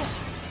things.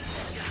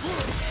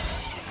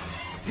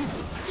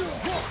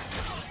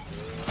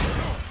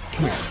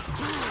 Come here.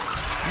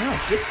 No,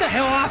 get the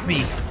hell off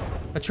me!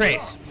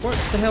 Atreus, what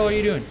the hell are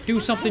you doing? Do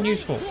something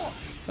useful.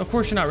 Of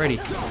course you're not ready.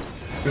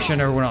 We should have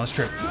never went on this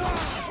trip.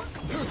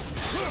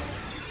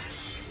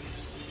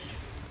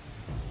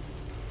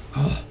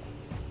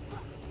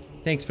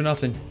 Thanks for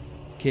nothing,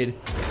 kid.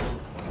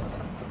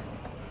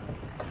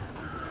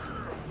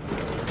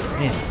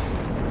 Man,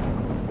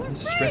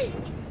 this is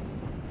stressful.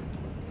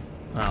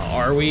 Oh,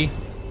 are we?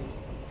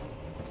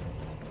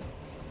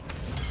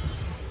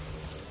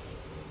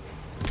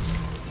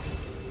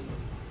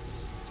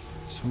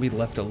 Just we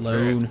left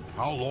alone.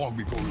 How long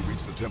before we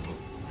reach the temple?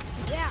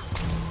 Yeah,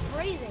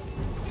 freezing.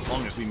 As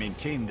long as we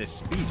maintain this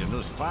speed and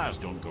those fires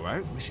don't go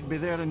out, we should be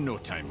there in no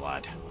time,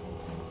 lad.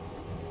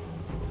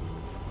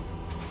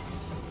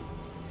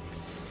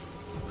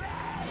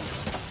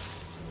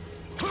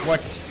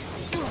 What?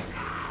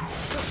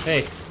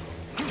 Hey.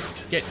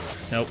 Get.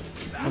 Nope.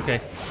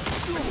 Okay.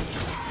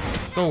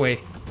 Go away.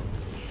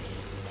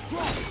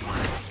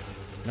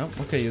 Nope.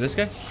 Okay, you this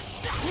guy?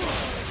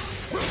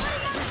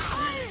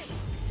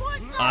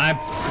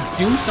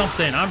 Do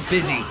something. I'm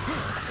busy.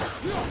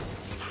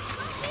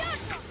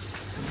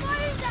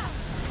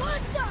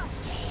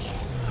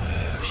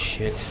 Oh,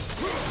 shit.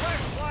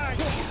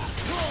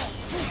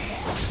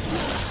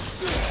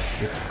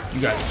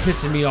 You guys are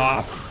pissing me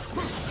off.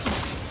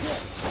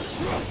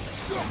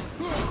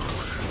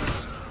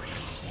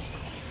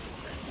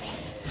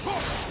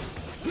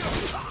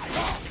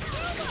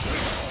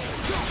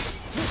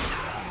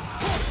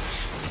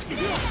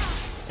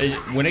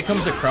 When it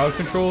comes to crowd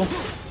control,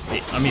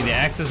 I mean, the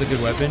axe is a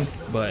good weapon,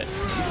 but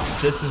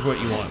this is what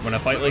you want. When I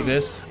fight like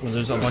this, when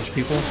there's a bunch of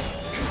people,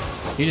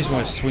 you just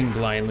want to swing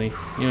blindly.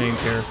 You don't even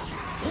care.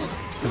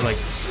 Cause like,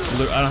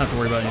 I don't have to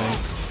worry about anything.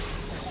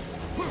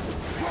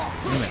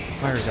 Damn it, the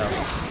fire's out.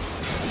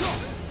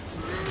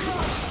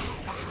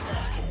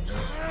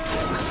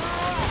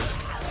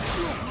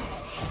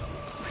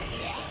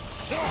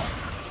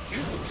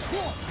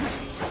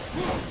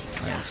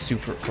 I am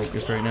super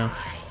focused right now.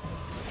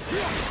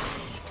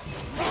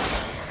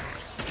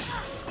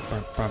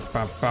 Bop,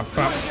 bop, bop,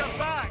 bop.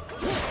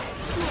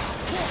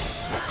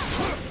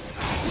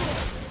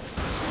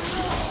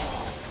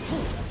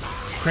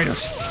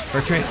 Kratos, or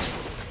Atreus.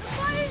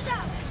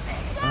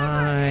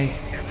 I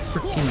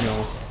freaking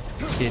know,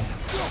 kid.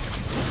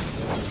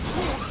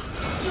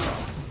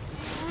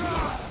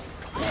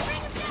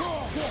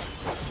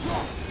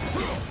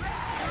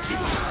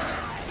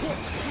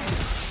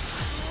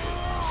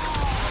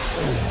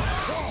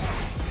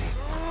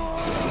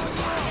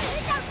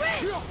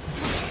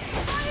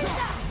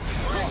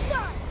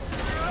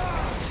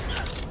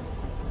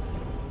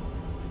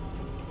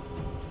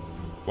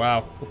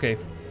 Wow, okay.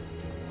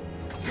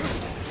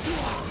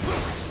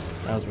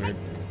 That was weird.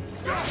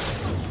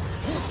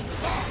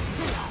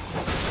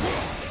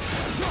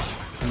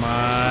 Come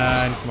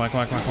on. Come on, come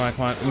on, come on, come on,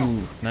 come on.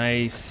 Ooh,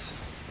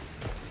 nice.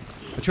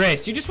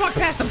 Atreus, you just walk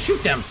past them.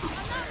 Shoot them.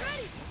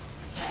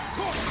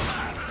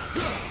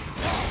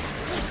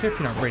 If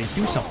you're not ready,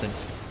 do something.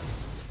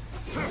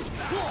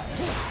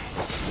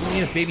 You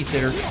need a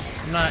babysitter.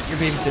 I'm not your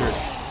babysitter.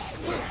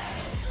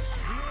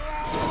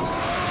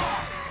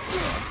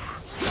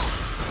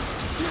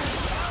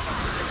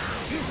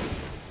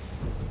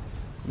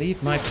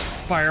 Leave my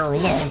fire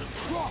alone.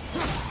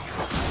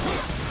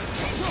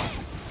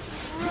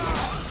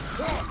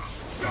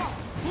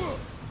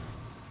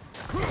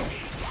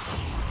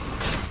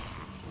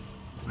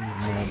 I'm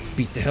gonna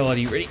beat the hell out of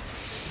you. Ready?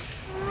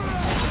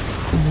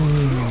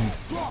 Boom.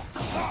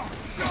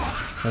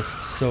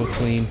 That's so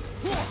clean.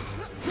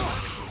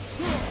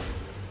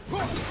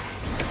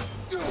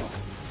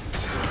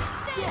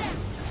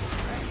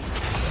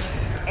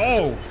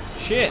 Oh,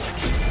 shit.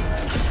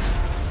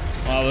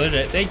 Oh, look at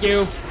it. Thank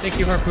you. Thank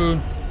you,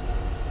 Harpoon.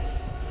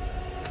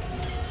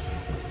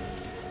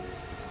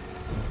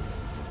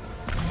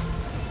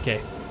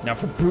 Okay, now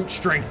for brute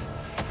strength.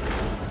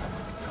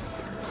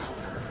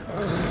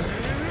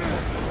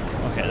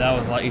 Okay, that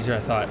was a lot easier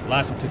than I thought.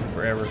 Last one took me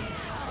forever.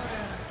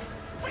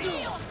 I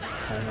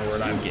don't know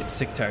where I'm getting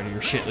sick and tired of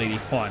your shit, lady.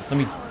 Hold on, let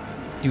me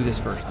do this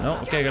first. No,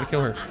 okay, I gotta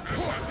kill her.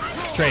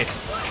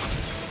 Trace.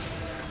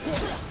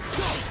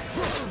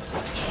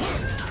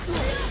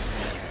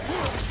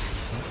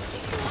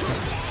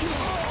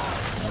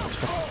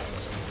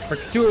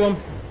 Frick, two of them.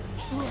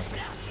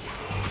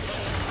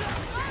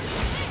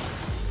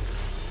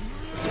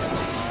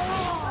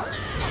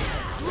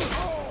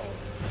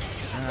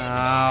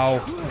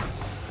 Ow.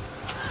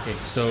 Okay,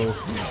 so.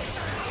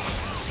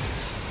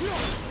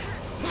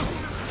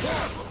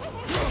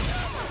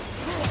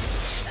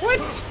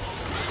 What?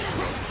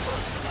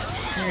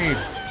 Hey,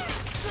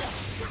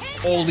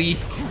 oldie,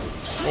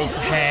 old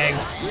hag.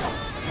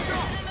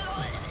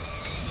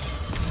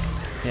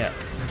 Yeah,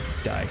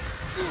 die.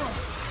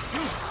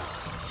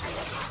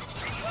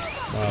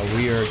 Wow,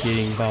 we are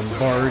getting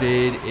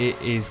bombarded.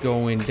 It is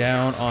going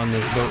down on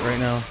this boat right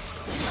now.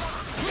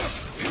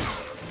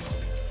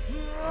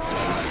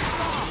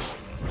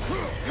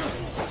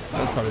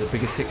 That was probably the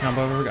biggest hit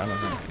combo I've ever gotten.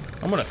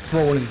 I'm gonna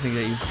throw one of these things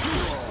at you.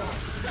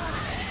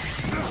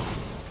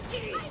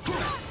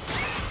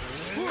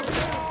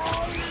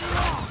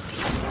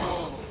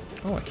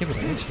 Oh, I can't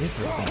believe I actually hit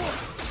her with that.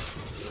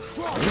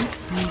 Leave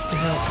me the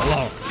hell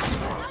alone.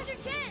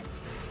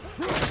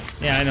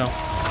 Yeah, I know.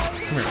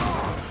 Come here.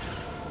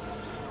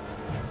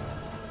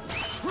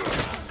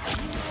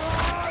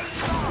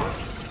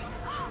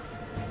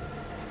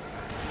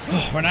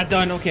 Oh, we're not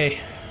done. Okay.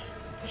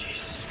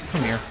 Jeez.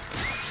 Come here.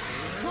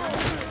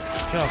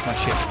 Get off my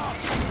ship.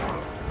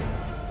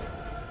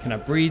 Can I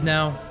breathe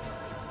now?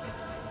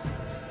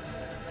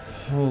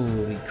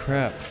 Holy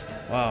crap.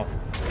 Wow.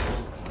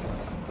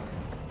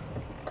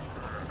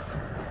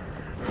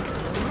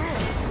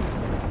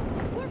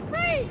 We're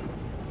free!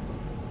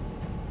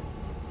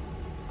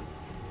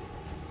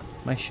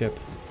 My ship.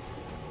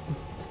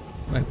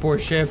 My poor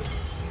ship.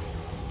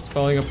 It's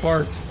falling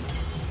apart.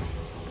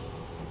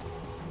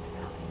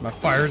 My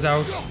fire's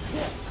out.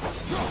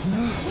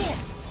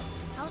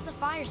 How's the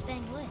fire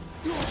staying lit?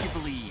 You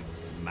believe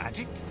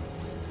magic?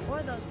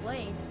 Or those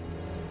blades?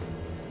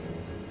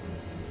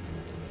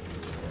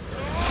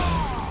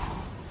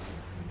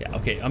 Yeah,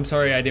 okay, I'm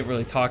sorry I didn't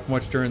really talk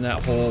much during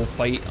that whole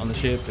fight on the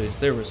ship.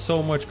 There was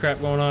so much crap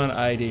going on,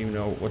 I didn't even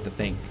know what to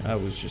think. I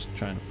was just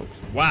trying to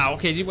focus. Wow,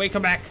 okay, wait,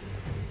 come back.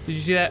 Did you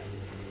see that?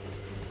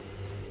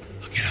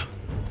 Look at him.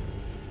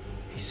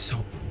 He's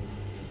so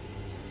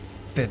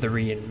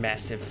feathery and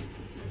massive.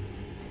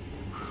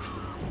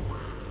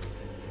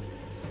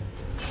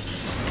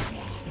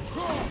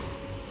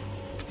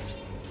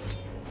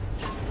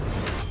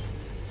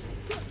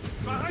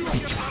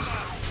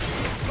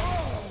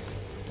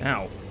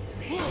 Ow.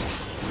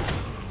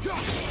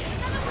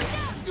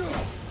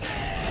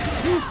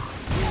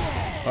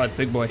 Oh, that's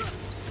big boy.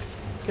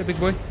 Okay, big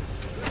boy.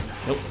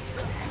 Nope.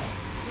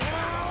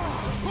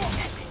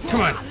 Come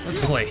on,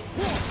 let's play.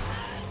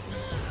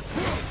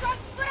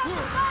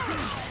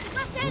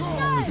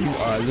 Oh, you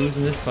are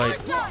losing this fight.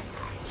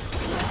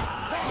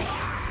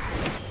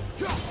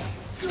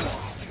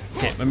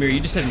 Okay, Mimir, you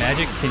just said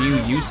magic. Can you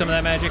use some of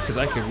that magic? Because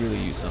I could really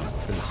use some.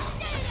 Because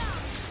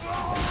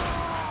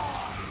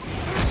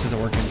this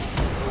isn't working.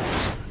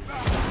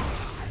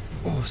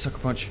 Oh, sucker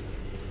punch.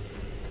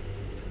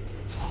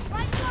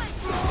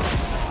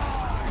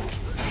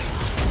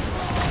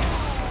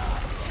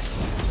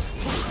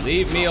 Just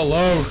leave me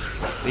alone.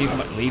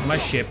 Leave my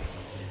ship.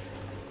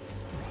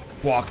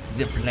 Walk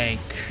the plank.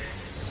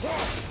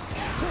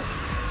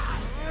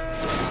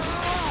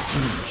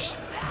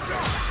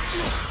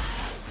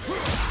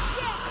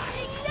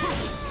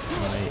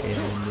 I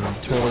am in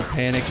total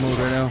panic mode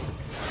right now.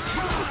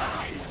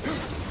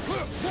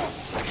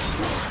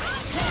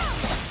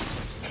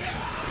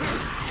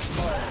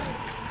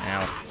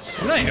 Ow.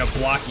 I'm not even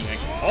blocking. Like,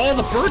 all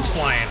the birds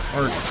flying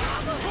are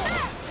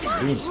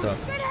doing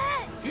stuff.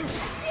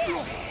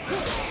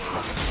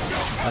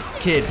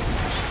 Kid.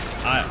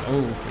 Okay.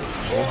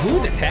 Well,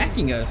 who's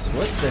attacking us?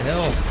 What the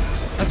hell?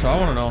 That's what I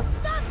want to know.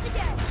 Stop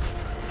again!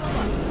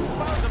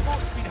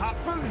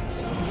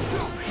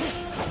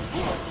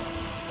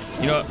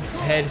 You know what?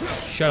 Head,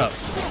 shut up.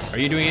 Are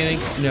you doing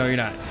anything? No, you're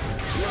not.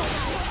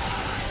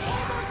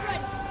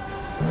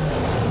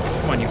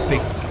 Come on, you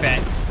big,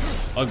 fat,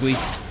 ugly.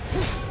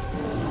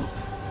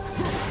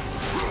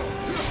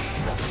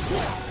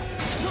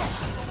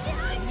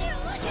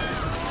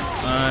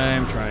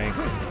 I'm trying.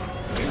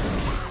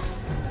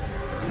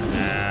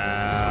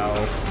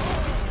 Ow.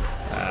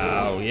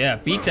 Ow, yeah,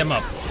 beat them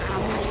up.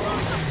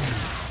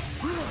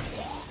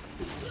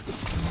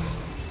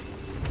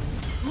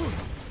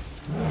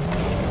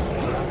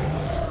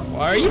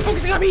 Why are you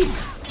focusing on me?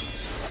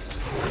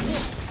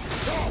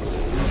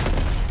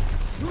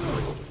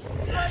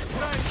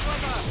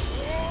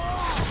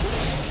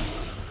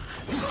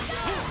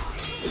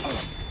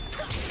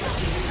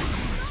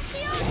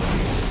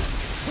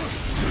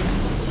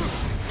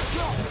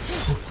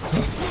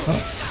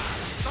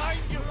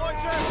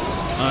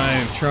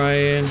 I'm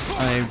trying.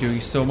 I am doing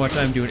so much.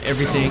 I'm doing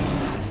everything.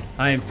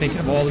 I am thinking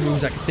of all the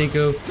moves I can think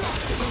of.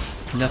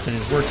 Nothing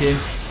is working.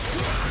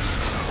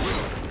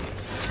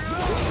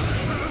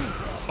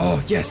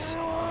 Oh, yes.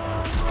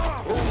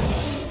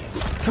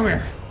 Come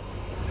here.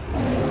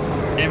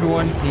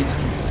 Everyone needs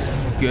to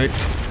get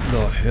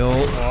the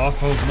hell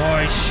off of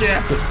my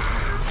ship.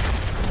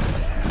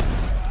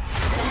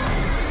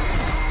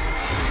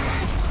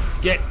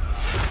 Get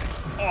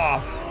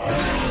off.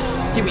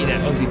 Give me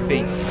that ugly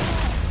face.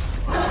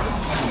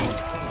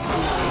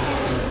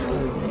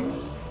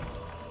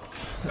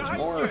 There's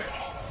more.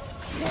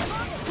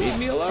 Leave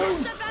me alone.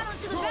 Step out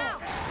onto the bow.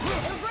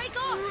 It'll break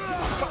off.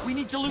 But we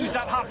need to lose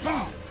that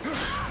harpoon.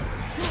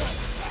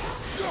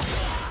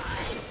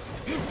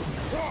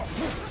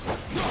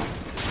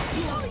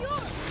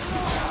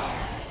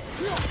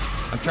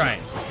 I'm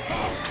trying.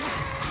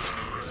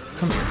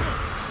 Come here.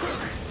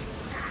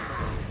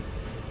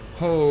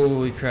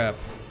 Holy crap.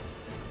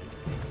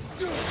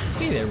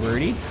 Hey there,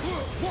 birdie.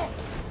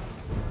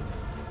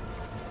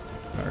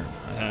 Or,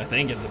 I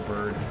think it's a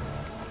bird.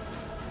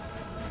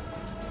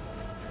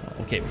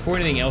 Okay, before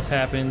anything else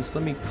happens,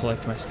 let me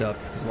collect my stuff,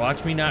 because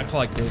watch me not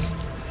collect this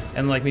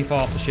and like me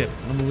fall off the ship.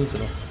 I'm gonna lose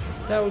it all.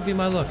 That would be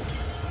my luck.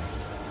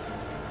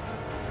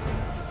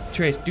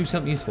 Trace, do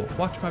something useful.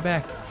 Watch my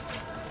back.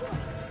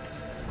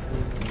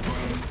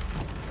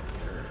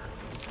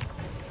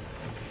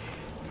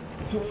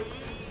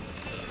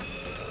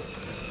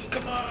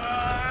 Come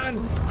on!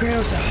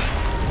 Kratos!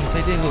 I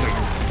didn't look like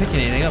you're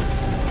picking anything up.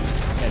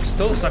 Yeah, just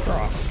throw the sucker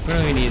off. We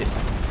don't even need it.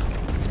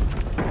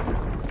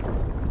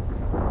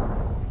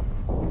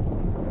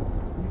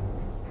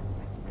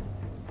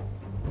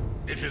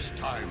 It is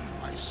time,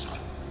 my son.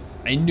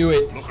 I knew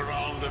it. Look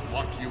around at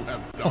what you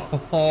have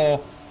done.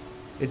 Oh,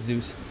 it's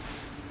Zeus.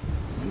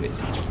 I knew it.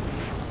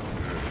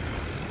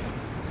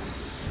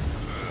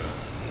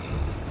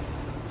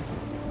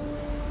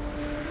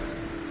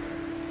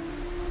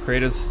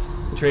 Kratos,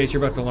 Atreus,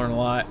 you're about to learn a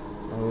lot.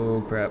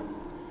 Oh crap.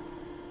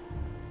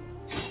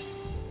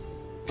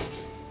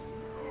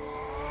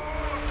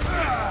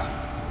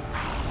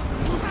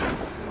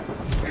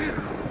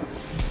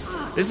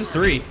 This is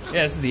 3.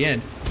 Yeah, this is the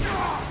end.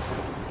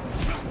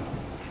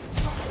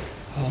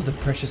 Oh, the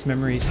precious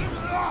memories.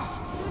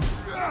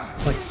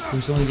 It's like it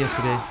was only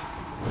yesterday.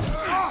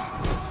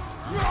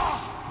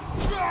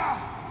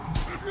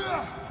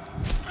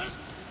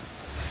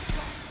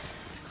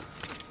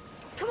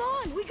 Come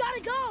on, we gotta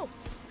go.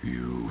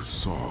 You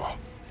saw.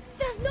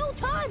 There's no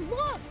time.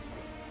 Look.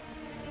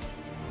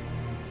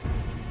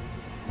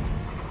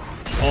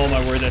 Oh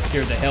my word, that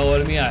scared the hell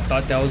out of me. I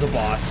thought that was a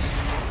boss.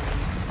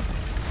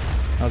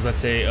 I was about to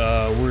say,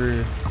 I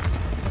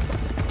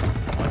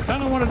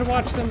kind of wanted to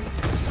watch them.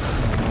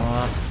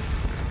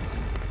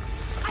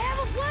 I have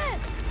a plan.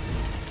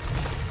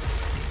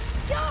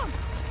 Jump.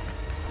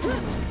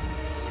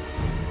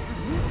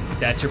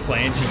 That's your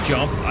plan? Just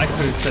jump? I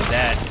could have said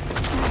that.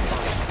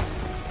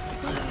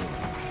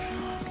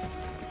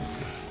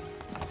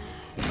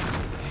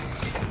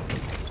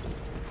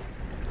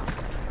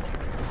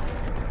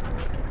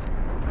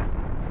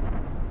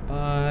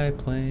 Bye,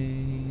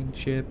 plane,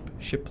 ship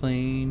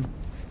plane.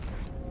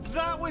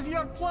 That was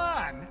your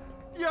plan?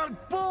 You're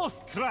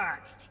both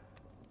cracked!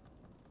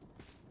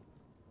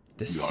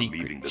 The leaving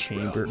secret this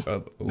chamber realm.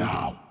 of Odin.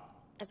 Now.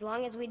 As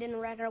long as we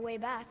didn't wreck our way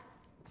back.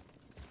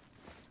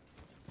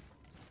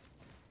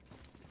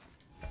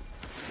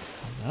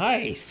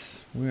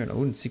 Nice. We're in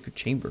Odin's secret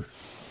chamber.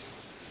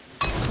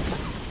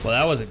 Well,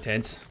 that was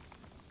intense.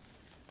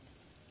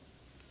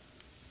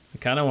 I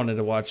kind of wanted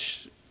to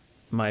watch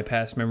my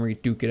past memory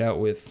duke it out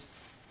with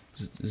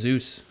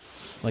Zeus,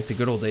 like the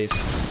good old days.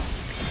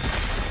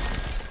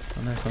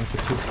 Oh, nice one for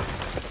 2.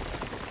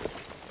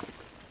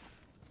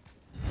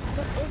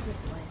 What is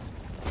this place?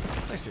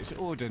 This is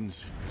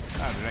Odin's.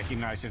 I'd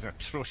recognize his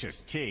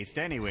atrocious taste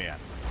anywhere.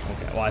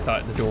 Okay, well, I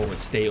thought the door would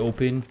stay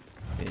open.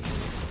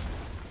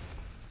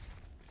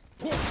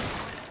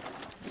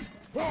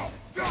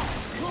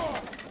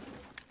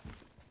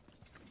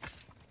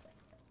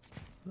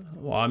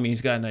 Well, I mean,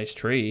 he's got a nice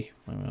tree.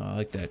 I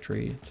like that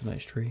tree. It's a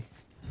nice tree.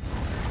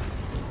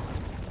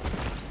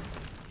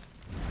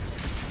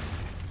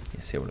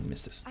 Yeah, see, I would have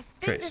missed this. I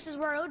think this is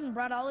where Odin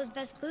brought all his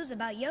best clues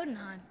about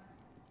Jotunheim.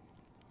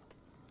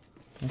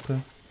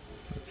 Okay.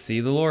 Let's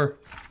see the lore.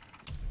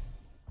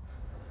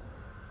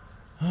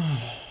 I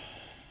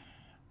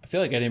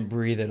feel like I didn't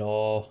breathe at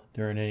all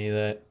during any of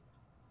that.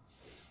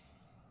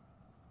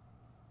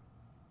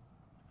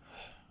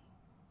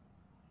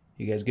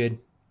 You guys good?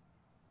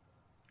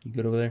 You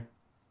good over there?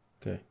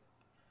 Okay.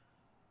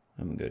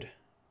 I'm good.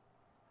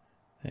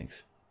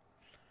 Thanks.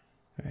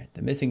 Alright,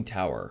 the missing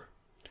tower.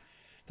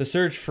 The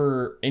search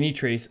for any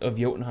trace of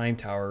Jotunheim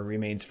Tower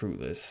remains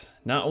fruitless.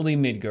 Not only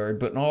Midgard,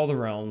 but in all the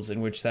realms in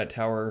which the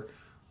tower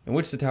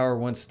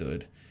once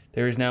stood.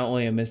 There is now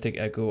only a mystic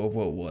echo of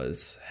what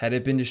was. Had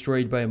it been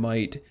destroyed by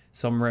might,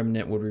 some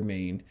remnant would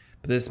remain.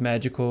 But this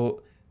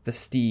magical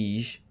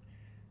vestige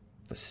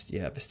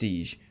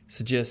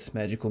suggests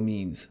magical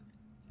means.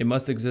 It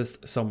must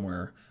exist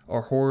somewhere.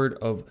 Our horde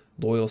of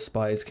loyal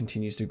spies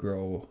continues to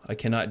grow. I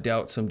cannot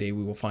doubt someday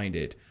we will find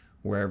it,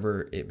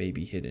 wherever it may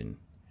be hidden.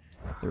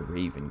 The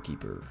Raven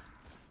Keeper.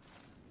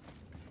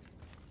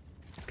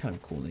 It's kind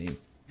of a cool name.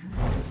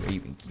 The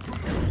Raven Keeper.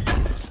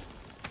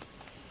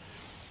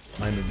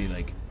 Mine would be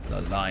like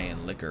the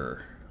Lion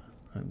Licker.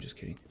 I'm just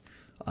kidding.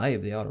 Eye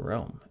of the Outer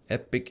Realm.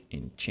 Epic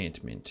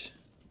enchantment.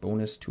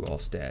 Bonus to all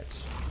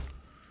stats.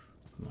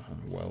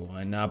 Well,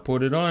 why not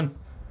put it on?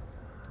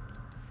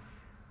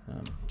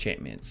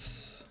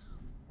 Enchantments.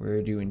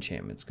 Where do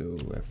enchantments go?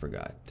 I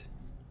forgot.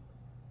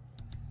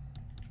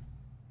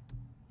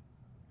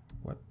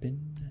 Weapon.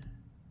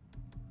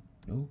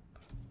 Nope.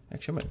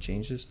 Actually, I'm gonna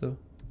change this though.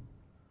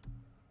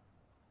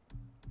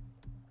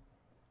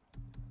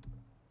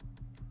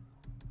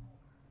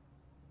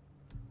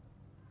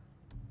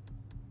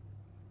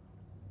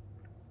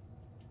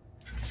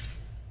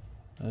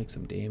 I like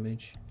some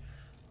damage.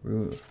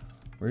 Ooh.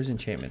 Where does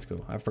enchantments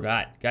go? I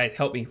forgot. Guys,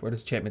 help me. Where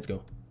does enchantments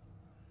go?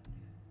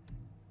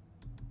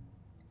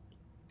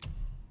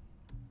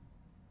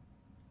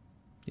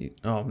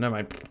 Oh, never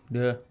mind.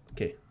 Duh.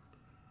 Okay.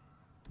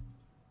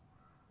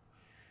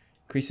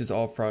 Increases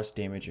all frost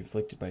damage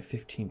inflicted by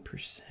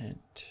 15%.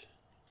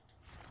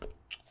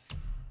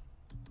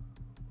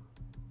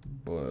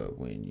 But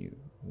when you...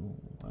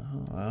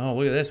 Oh,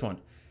 look at this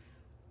one.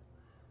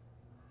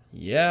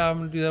 Yeah, I'm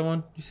going to do that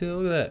one. You see,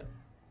 look at that.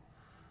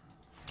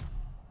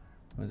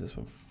 What is this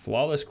one?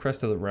 Flawless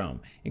Crest of the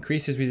Realm.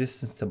 Increases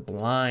resistance to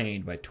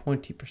blind by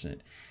 20%.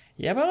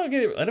 Yeah, but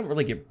I don't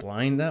really get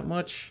blind that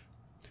much.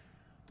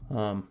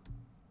 I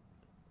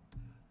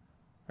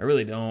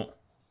really don't.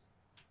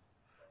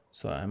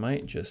 So I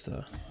might just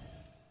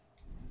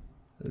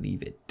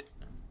leave it.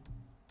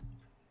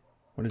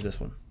 What is this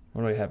one?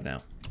 What do I have now?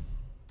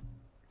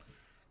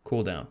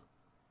 Cooldown.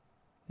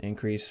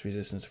 Increase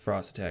resistance to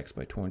frost attacks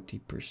by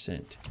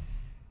 20%.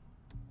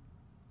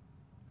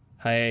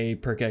 High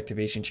perk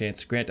activation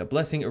chance to grant a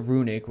blessing of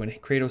runic when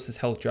Kratos'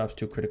 health drops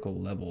to a critical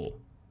level.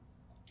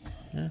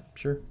 Yeah,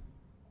 sure.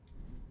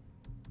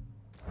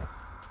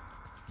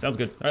 Sounds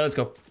good. Alright, let's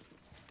go.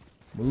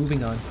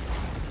 Moving on.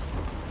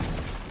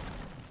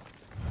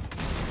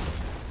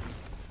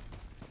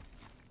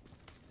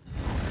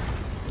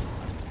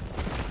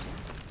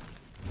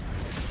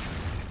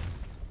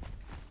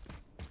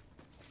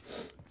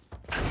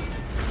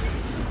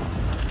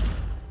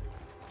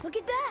 Look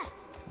at that!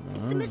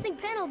 It's the missing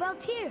panel about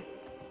Tyr.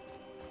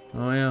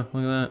 Oh yeah,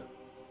 look at that.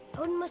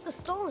 Odin must have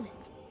stolen it.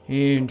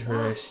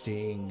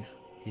 Interesting.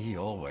 He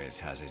always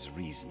has his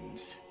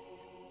reasons.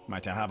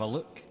 Might I have a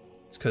look?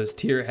 It's because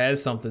Tyr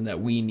has something that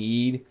we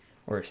need,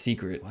 or a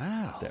secret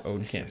Wow, that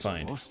Odin can't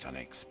find. Most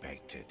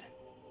unexpected.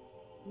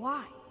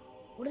 Why?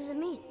 What does it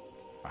mean?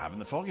 I haven't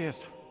the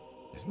foggiest.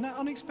 Isn't that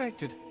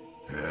unexpected?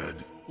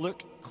 Head.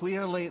 Look,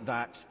 clearly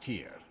that's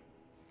Tyr.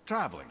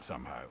 Traveling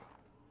somehow.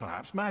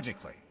 Perhaps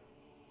magically.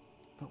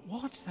 But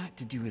what's that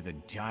to do with the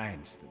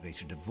giants that they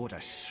should devote a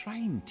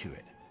shrine to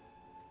it?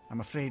 I'm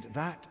afraid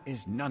that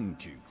is none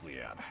too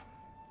clear.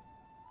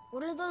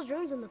 What are those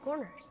runes in the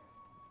corners?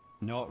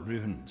 Not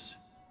runes.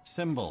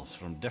 Symbols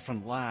from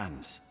different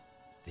lands.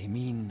 They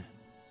mean...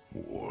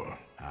 War.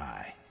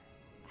 Aye.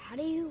 How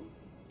do you...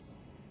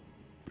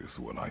 This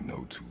one I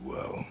know too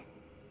well.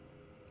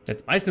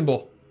 That's my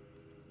symbol.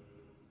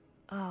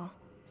 Oh.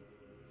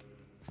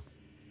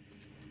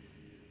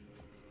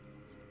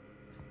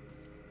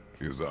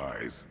 His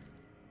eyes.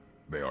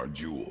 They are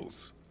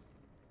jewels.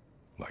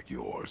 Like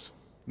yours.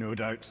 No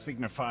doubt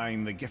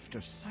signifying the gift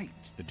of sight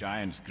the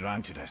giants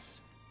granted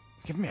us.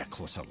 Give me a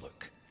closer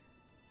look.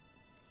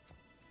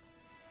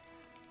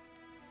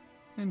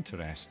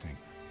 Interesting.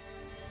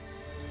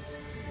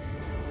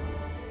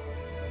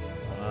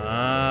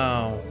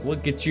 Wow.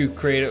 Look at you,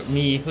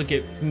 Kratos. Look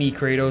at me,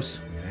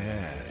 Kratos.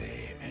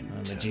 Very interesting.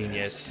 I'm a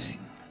genius.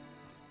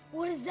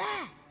 What is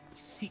that?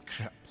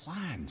 Secret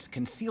plans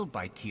concealed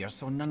by Tyr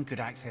so none could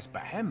access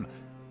but him.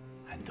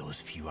 And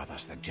those few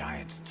others the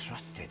giants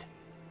trusted.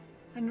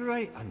 And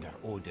right under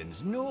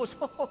Odin's nose,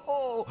 ho ho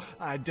ho!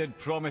 I did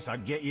promise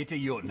I'd get you to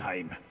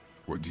Jotunheim.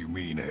 What do you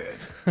mean, Head?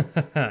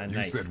 You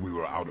Nice. said we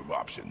were out of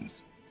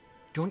options.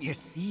 Don't you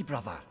see,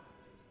 brother?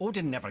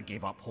 Odin never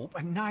gave up hope,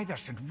 and neither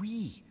should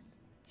we.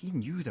 He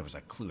knew there was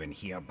a clue in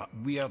here, but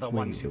we're the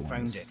ones who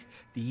found it.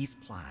 These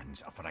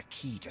plans are for a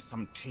key to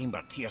some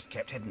chamber Tears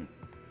kept hidden.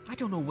 I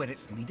don't know where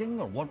it's leading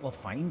or what we'll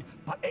find,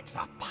 but it's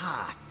a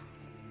path.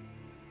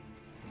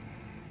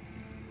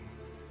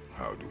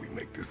 How do we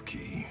make this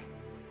key?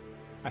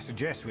 I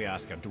suggest we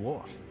ask a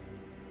dwarf.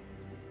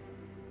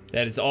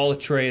 That is all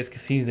Atreus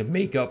because he's to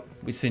make up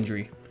with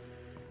Sindri.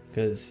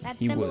 Because That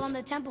he symbol was. on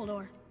the temple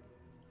door.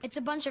 It's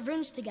a bunch of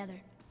runes together.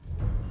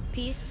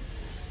 Peace,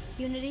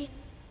 unity,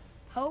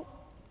 hope,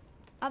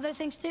 other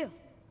things too.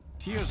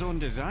 Tyr's own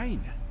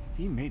design.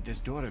 He made this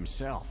door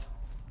himself.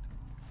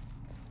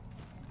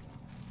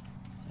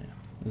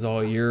 It's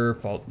all your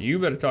fault. You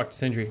better talk to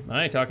Sindri.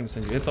 I ain't talking to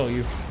Sindri. It's all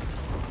you.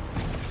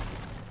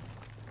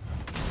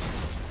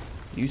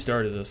 You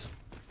started this.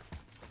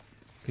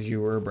 Because you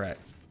were a brat.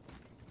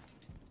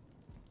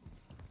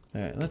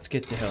 Alright, let's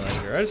get the hell out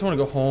of here. I just want to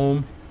go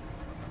home.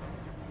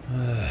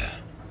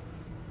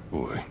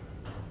 Boy.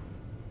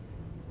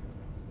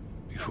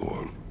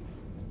 Before,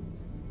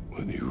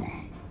 when you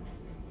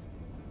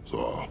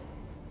saw,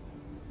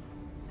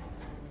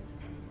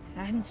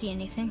 I didn't see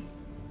anything.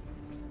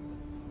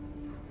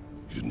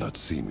 you did not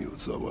see me with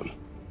someone.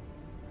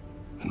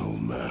 An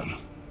old man.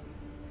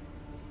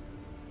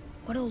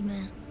 What old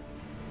man?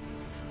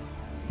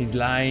 He's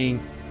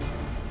lying.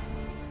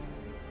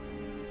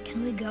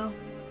 Can we go?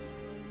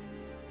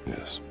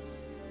 Yes.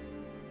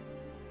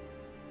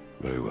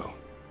 Very well.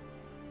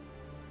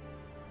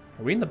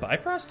 Are we in the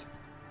Bifrost?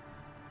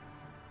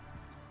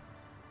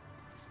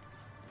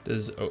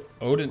 Does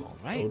Odin... All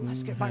right, Odin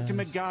let's get back to has-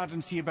 Midgard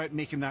and see about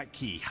making that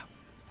key.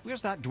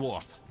 Where's that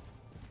dwarf?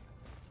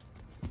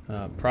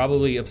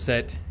 Probably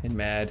upset and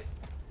mad.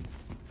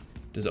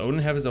 Does Odin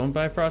have his own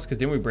Bifrost? Because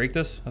didn't we break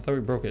this? I thought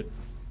we broke it.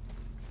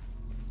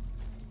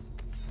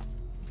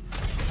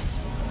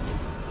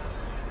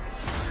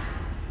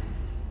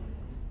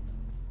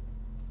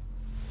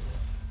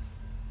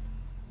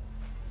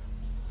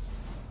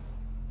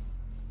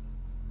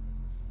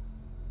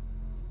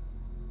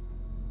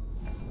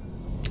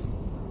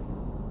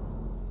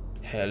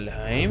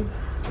 Helheim,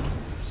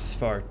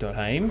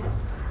 Svartalheim,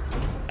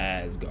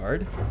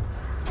 Asgard,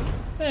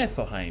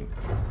 Niflheim,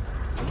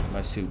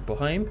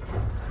 Muspelheim,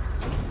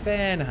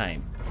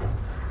 Vanheim,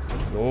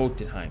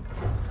 Jotunheim,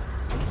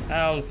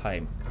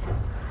 Alfheim,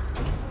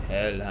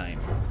 Helheim.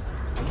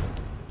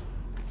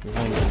 We've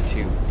only done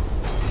two.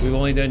 We've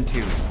only done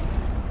two.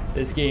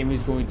 This game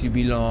is going to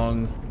be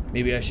long.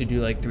 Maybe I should do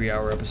like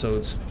 3-hour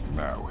episodes.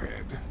 Now,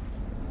 Head.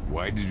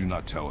 Why did you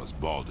not tell us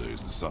Baldur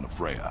is the son of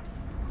Freya?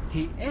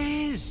 He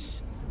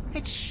is!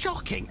 It's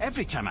shocking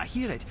every time I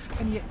hear it,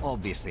 and yet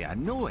obviously I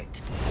know it.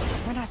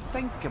 When I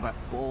think about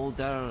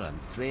Baldur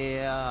and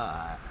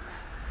Freya...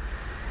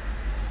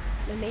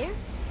 Mimir?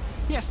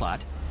 Yes,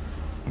 lad.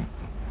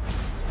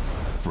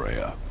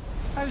 Freya.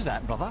 How's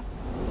that, brother?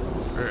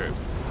 Head,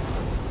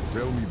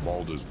 tell me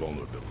Baldur's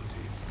vulnerability.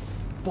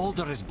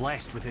 Baldur is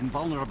blessed with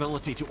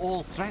invulnerability to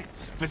all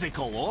threats,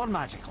 physical or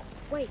magical.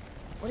 Wait,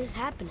 what is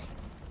happening?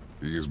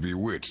 He is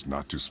bewitched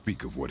not to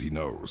speak of what he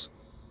knows.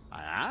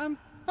 I am?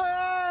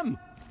 I am!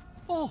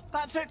 Oh,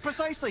 that's it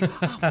precisely.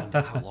 I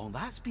wonder how long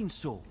that's been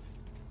so.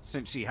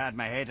 Since she had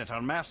my head at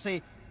her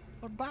mercy,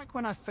 or back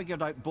when I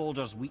figured out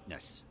Baldur's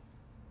weakness.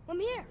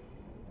 Mimir,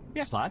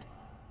 Yes, lad?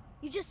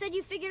 you just said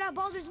you figured out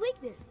Baldur's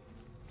weakness.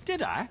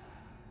 Did I?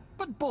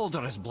 But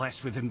Baldur is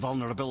blessed with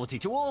invulnerability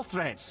to all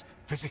threats,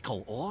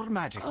 physical or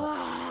magical.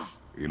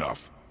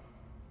 Enough.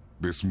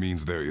 This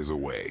means there is a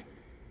way.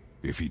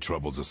 If he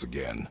troubles us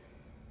again,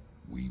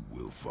 we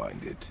will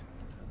find it.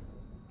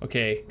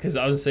 Okay, because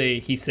I was gonna say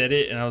he said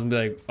it, and I was gonna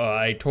be like, oh,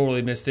 I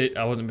totally missed it.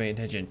 I wasn't paying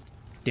attention.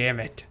 Damn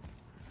it.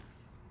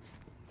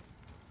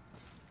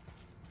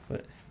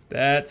 But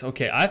that's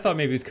okay. I thought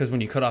maybe it's because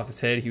when you cut off his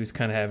head, he was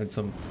kind of having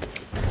some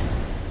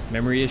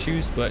memory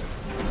issues, but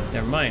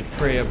never mind.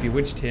 Freya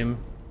bewitched him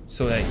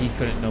so that he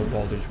couldn't know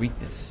Baldur's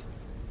weakness.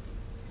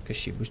 Because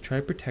she was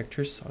trying to protect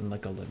her son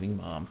like a living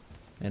mom.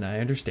 And I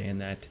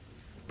understand that,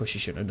 but she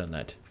shouldn't have done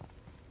that.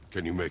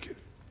 Can you make it?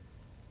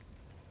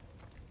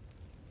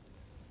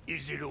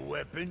 Is it a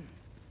weapon?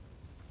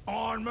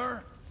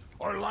 Armor?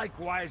 Or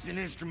likewise an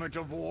instrument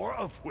of war,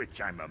 of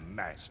which I'm a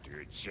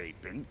master at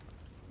shaping?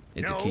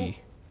 It's No? a key.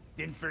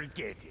 Then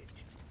forget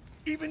it.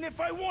 Even if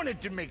I wanted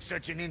to make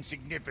such an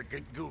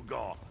insignificant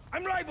gewgaw,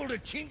 I'm liable to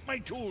chink my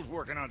tools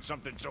working on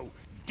something so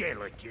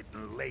delicate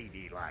and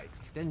ladylike.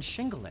 Then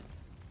shingle it.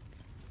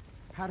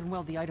 Pattern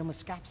weld the item with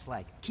scap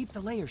slag. Keep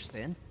the layers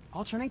thin.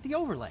 Alternate the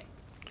overlay.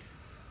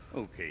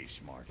 Okay,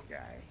 smart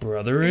guy.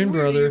 Brother and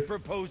Where do brother. you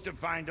propose to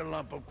find a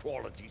lump of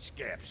quality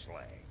scap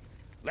slag?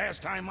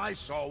 Last time I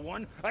saw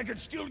one, I could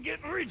still get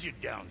rigid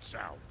down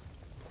south.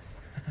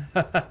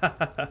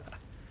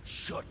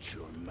 Shut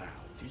your mouth.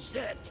 Is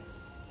that...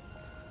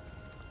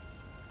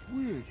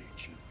 Where did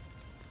you...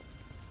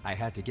 I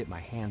had to get my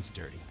hands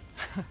dirty.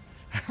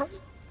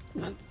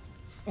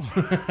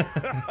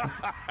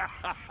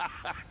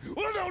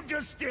 Well, don't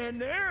just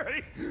stand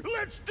there.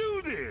 Let's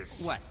do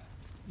this. What?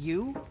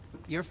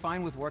 You're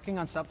fine with working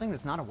on something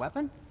that's not a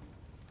weapon?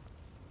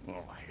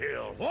 Oh,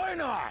 hell, why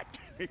not?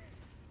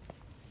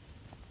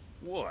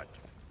 What?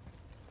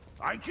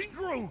 I can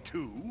grow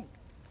too.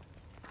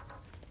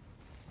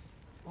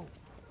 Oh,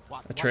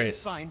 watch Atreus,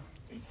 this fine.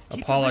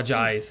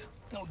 apologize.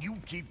 No, you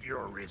keep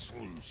your wrist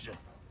loose.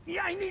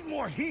 Yeah, I need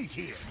more heat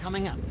here.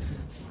 Coming up.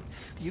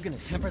 You gonna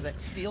temper that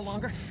steel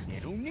longer? You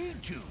don't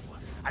need to.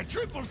 I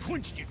triple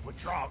quenched it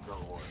with Drago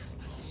oil.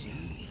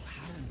 See?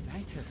 How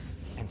inventive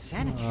and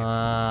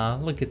sanitary.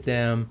 Look at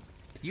them.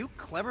 You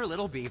clever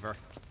little beaver.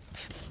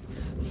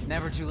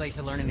 Never too late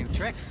to learn a new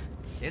trick,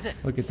 is it?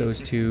 Look at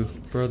those two,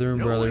 brother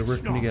and brother,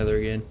 working together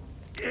again.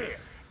 Yeah.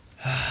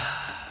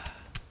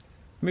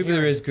 Maybe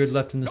there is good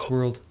left in this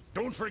world.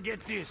 Don't forget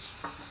this.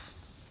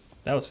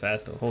 That was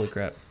fast though. Holy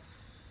crap.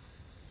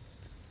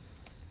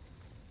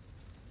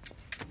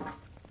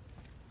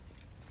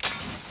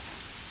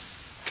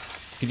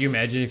 Could you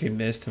imagine if he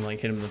missed and like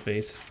hit him in the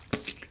face?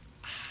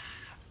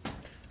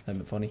 That'd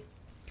been funny.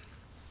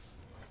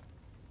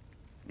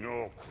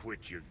 Oh,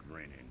 quit your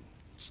grinning.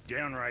 It's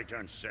downright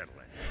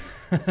unsettling.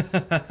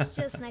 It's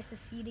just nice to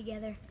see you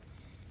together.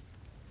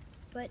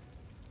 But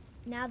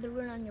now the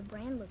rune on your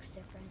brand looks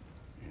different.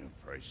 Yeah,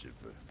 price of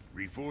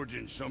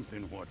reforging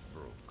something what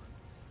broke.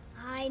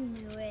 I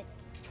knew it.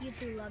 You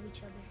two love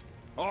each other.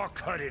 Oh,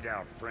 cut it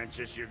out,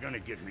 Princess. You're gonna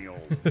get me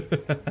old.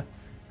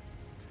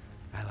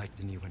 I like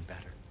the new one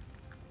better.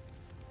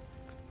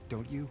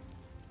 Don't you?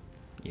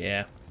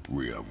 Yeah.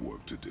 We have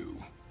work to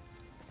do.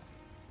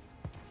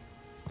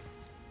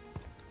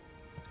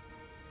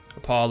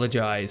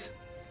 Apologize.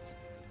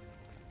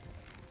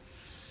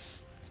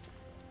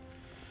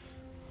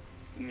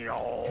 No.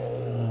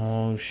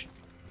 Oh,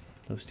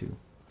 those two.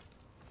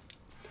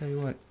 Tell you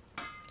what.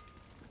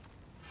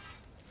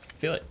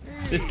 Feel it.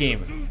 This game.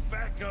 Who's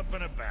back up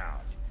and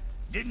about?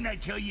 Didn't I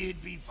tell you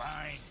it'd be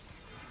fine?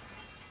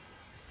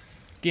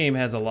 This game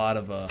has a lot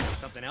of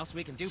Something else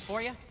we can do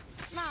for you?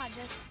 Nah,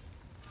 just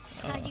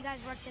thought you guys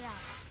worked it out.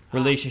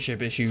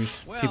 relationship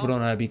issues. Well, People don't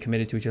know how to be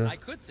committed to each other. I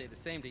could say the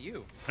same to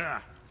you.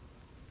 Ha!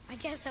 I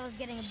guess I was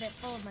getting a bit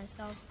full of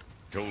myself.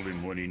 Told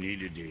him what he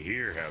needed to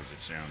hear, how's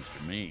it sounds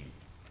to me.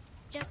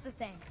 Just the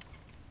same.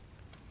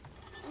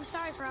 I'm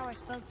sorry for how I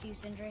spoke to you,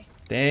 Sindri.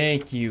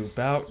 Thank you.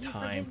 About You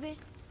time. forgive me?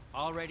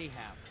 Already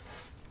have.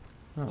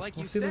 Oh, Like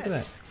you let's see. said, Look at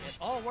that. it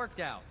all worked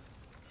out.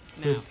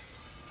 Good. Now,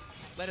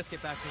 let us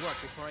get back to work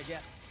before I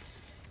get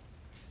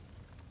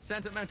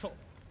sentimental.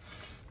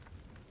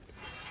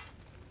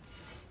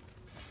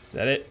 Is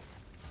that it?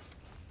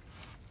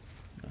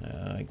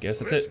 I guess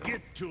that's Let's it.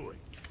 get to it.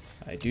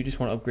 I do just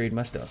want to upgrade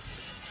my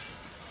stuff.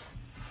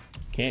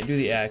 Can't do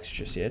the axe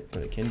just yet,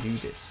 but I can do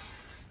this.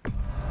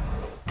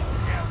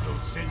 Yeah, go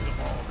send them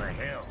all to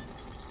hell.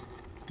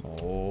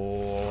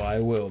 Oh, I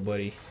will,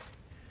 buddy.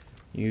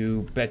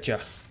 You betcha.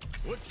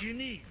 What you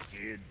need,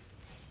 kid?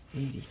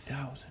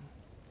 80,000.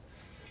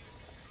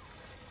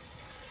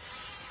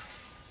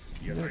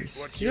 You like what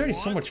He's you already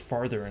so want? much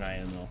farther than I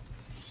am, though.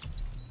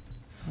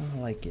 I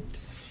don't like it.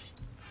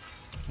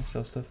 Can I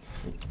sell stuff?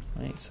 Oop,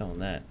 I ain't selling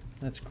that.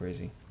 That's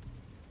crazy.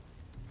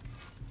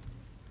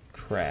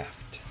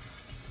 Craft.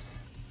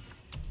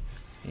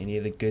 Any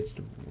of the good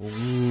stuff?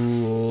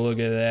 Ooh, look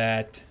at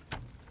that.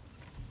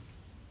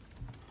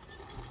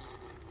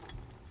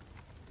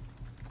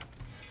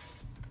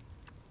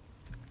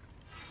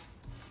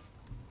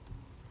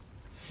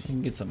 I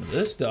can get some of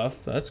this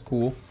stuff. That's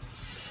cool.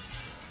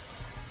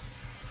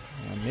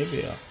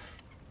 Maybe.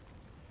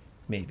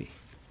 Maybe.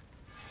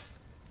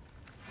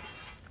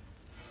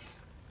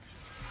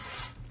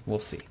 We'll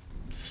see.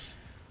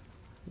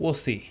 We'll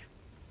see.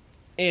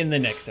 In the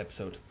next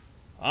episode.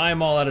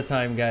 I'm all out of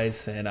time,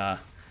 guys, and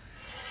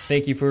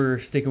thank you for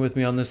sticking with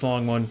me on this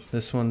long one.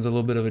 This one's a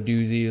little bit of a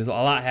doozy. There's a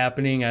lot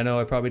happening. I know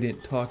I probably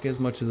didn't talk as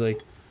much as I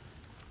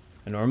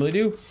normally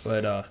do,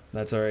 but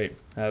that's all right.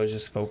 I was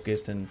just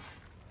focused and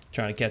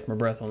trying to catch my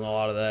breath on a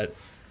lot of that.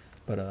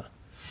 But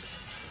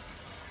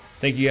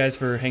thank you guys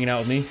for hanging out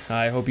with me.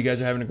 I hope you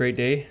guys are having a great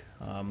day.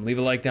 Leave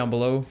a like down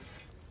below.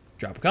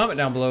 Drop a comment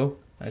down below.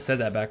 I said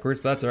that backwards,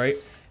 but that's all right.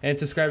 And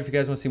subscribe if you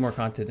guys want to see more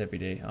content every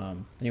day.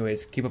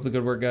 Anyways, keep up the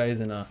good work, guys,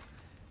 and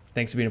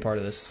thanks for being a part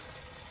of this.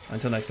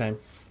 Until next time,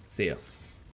 see ya.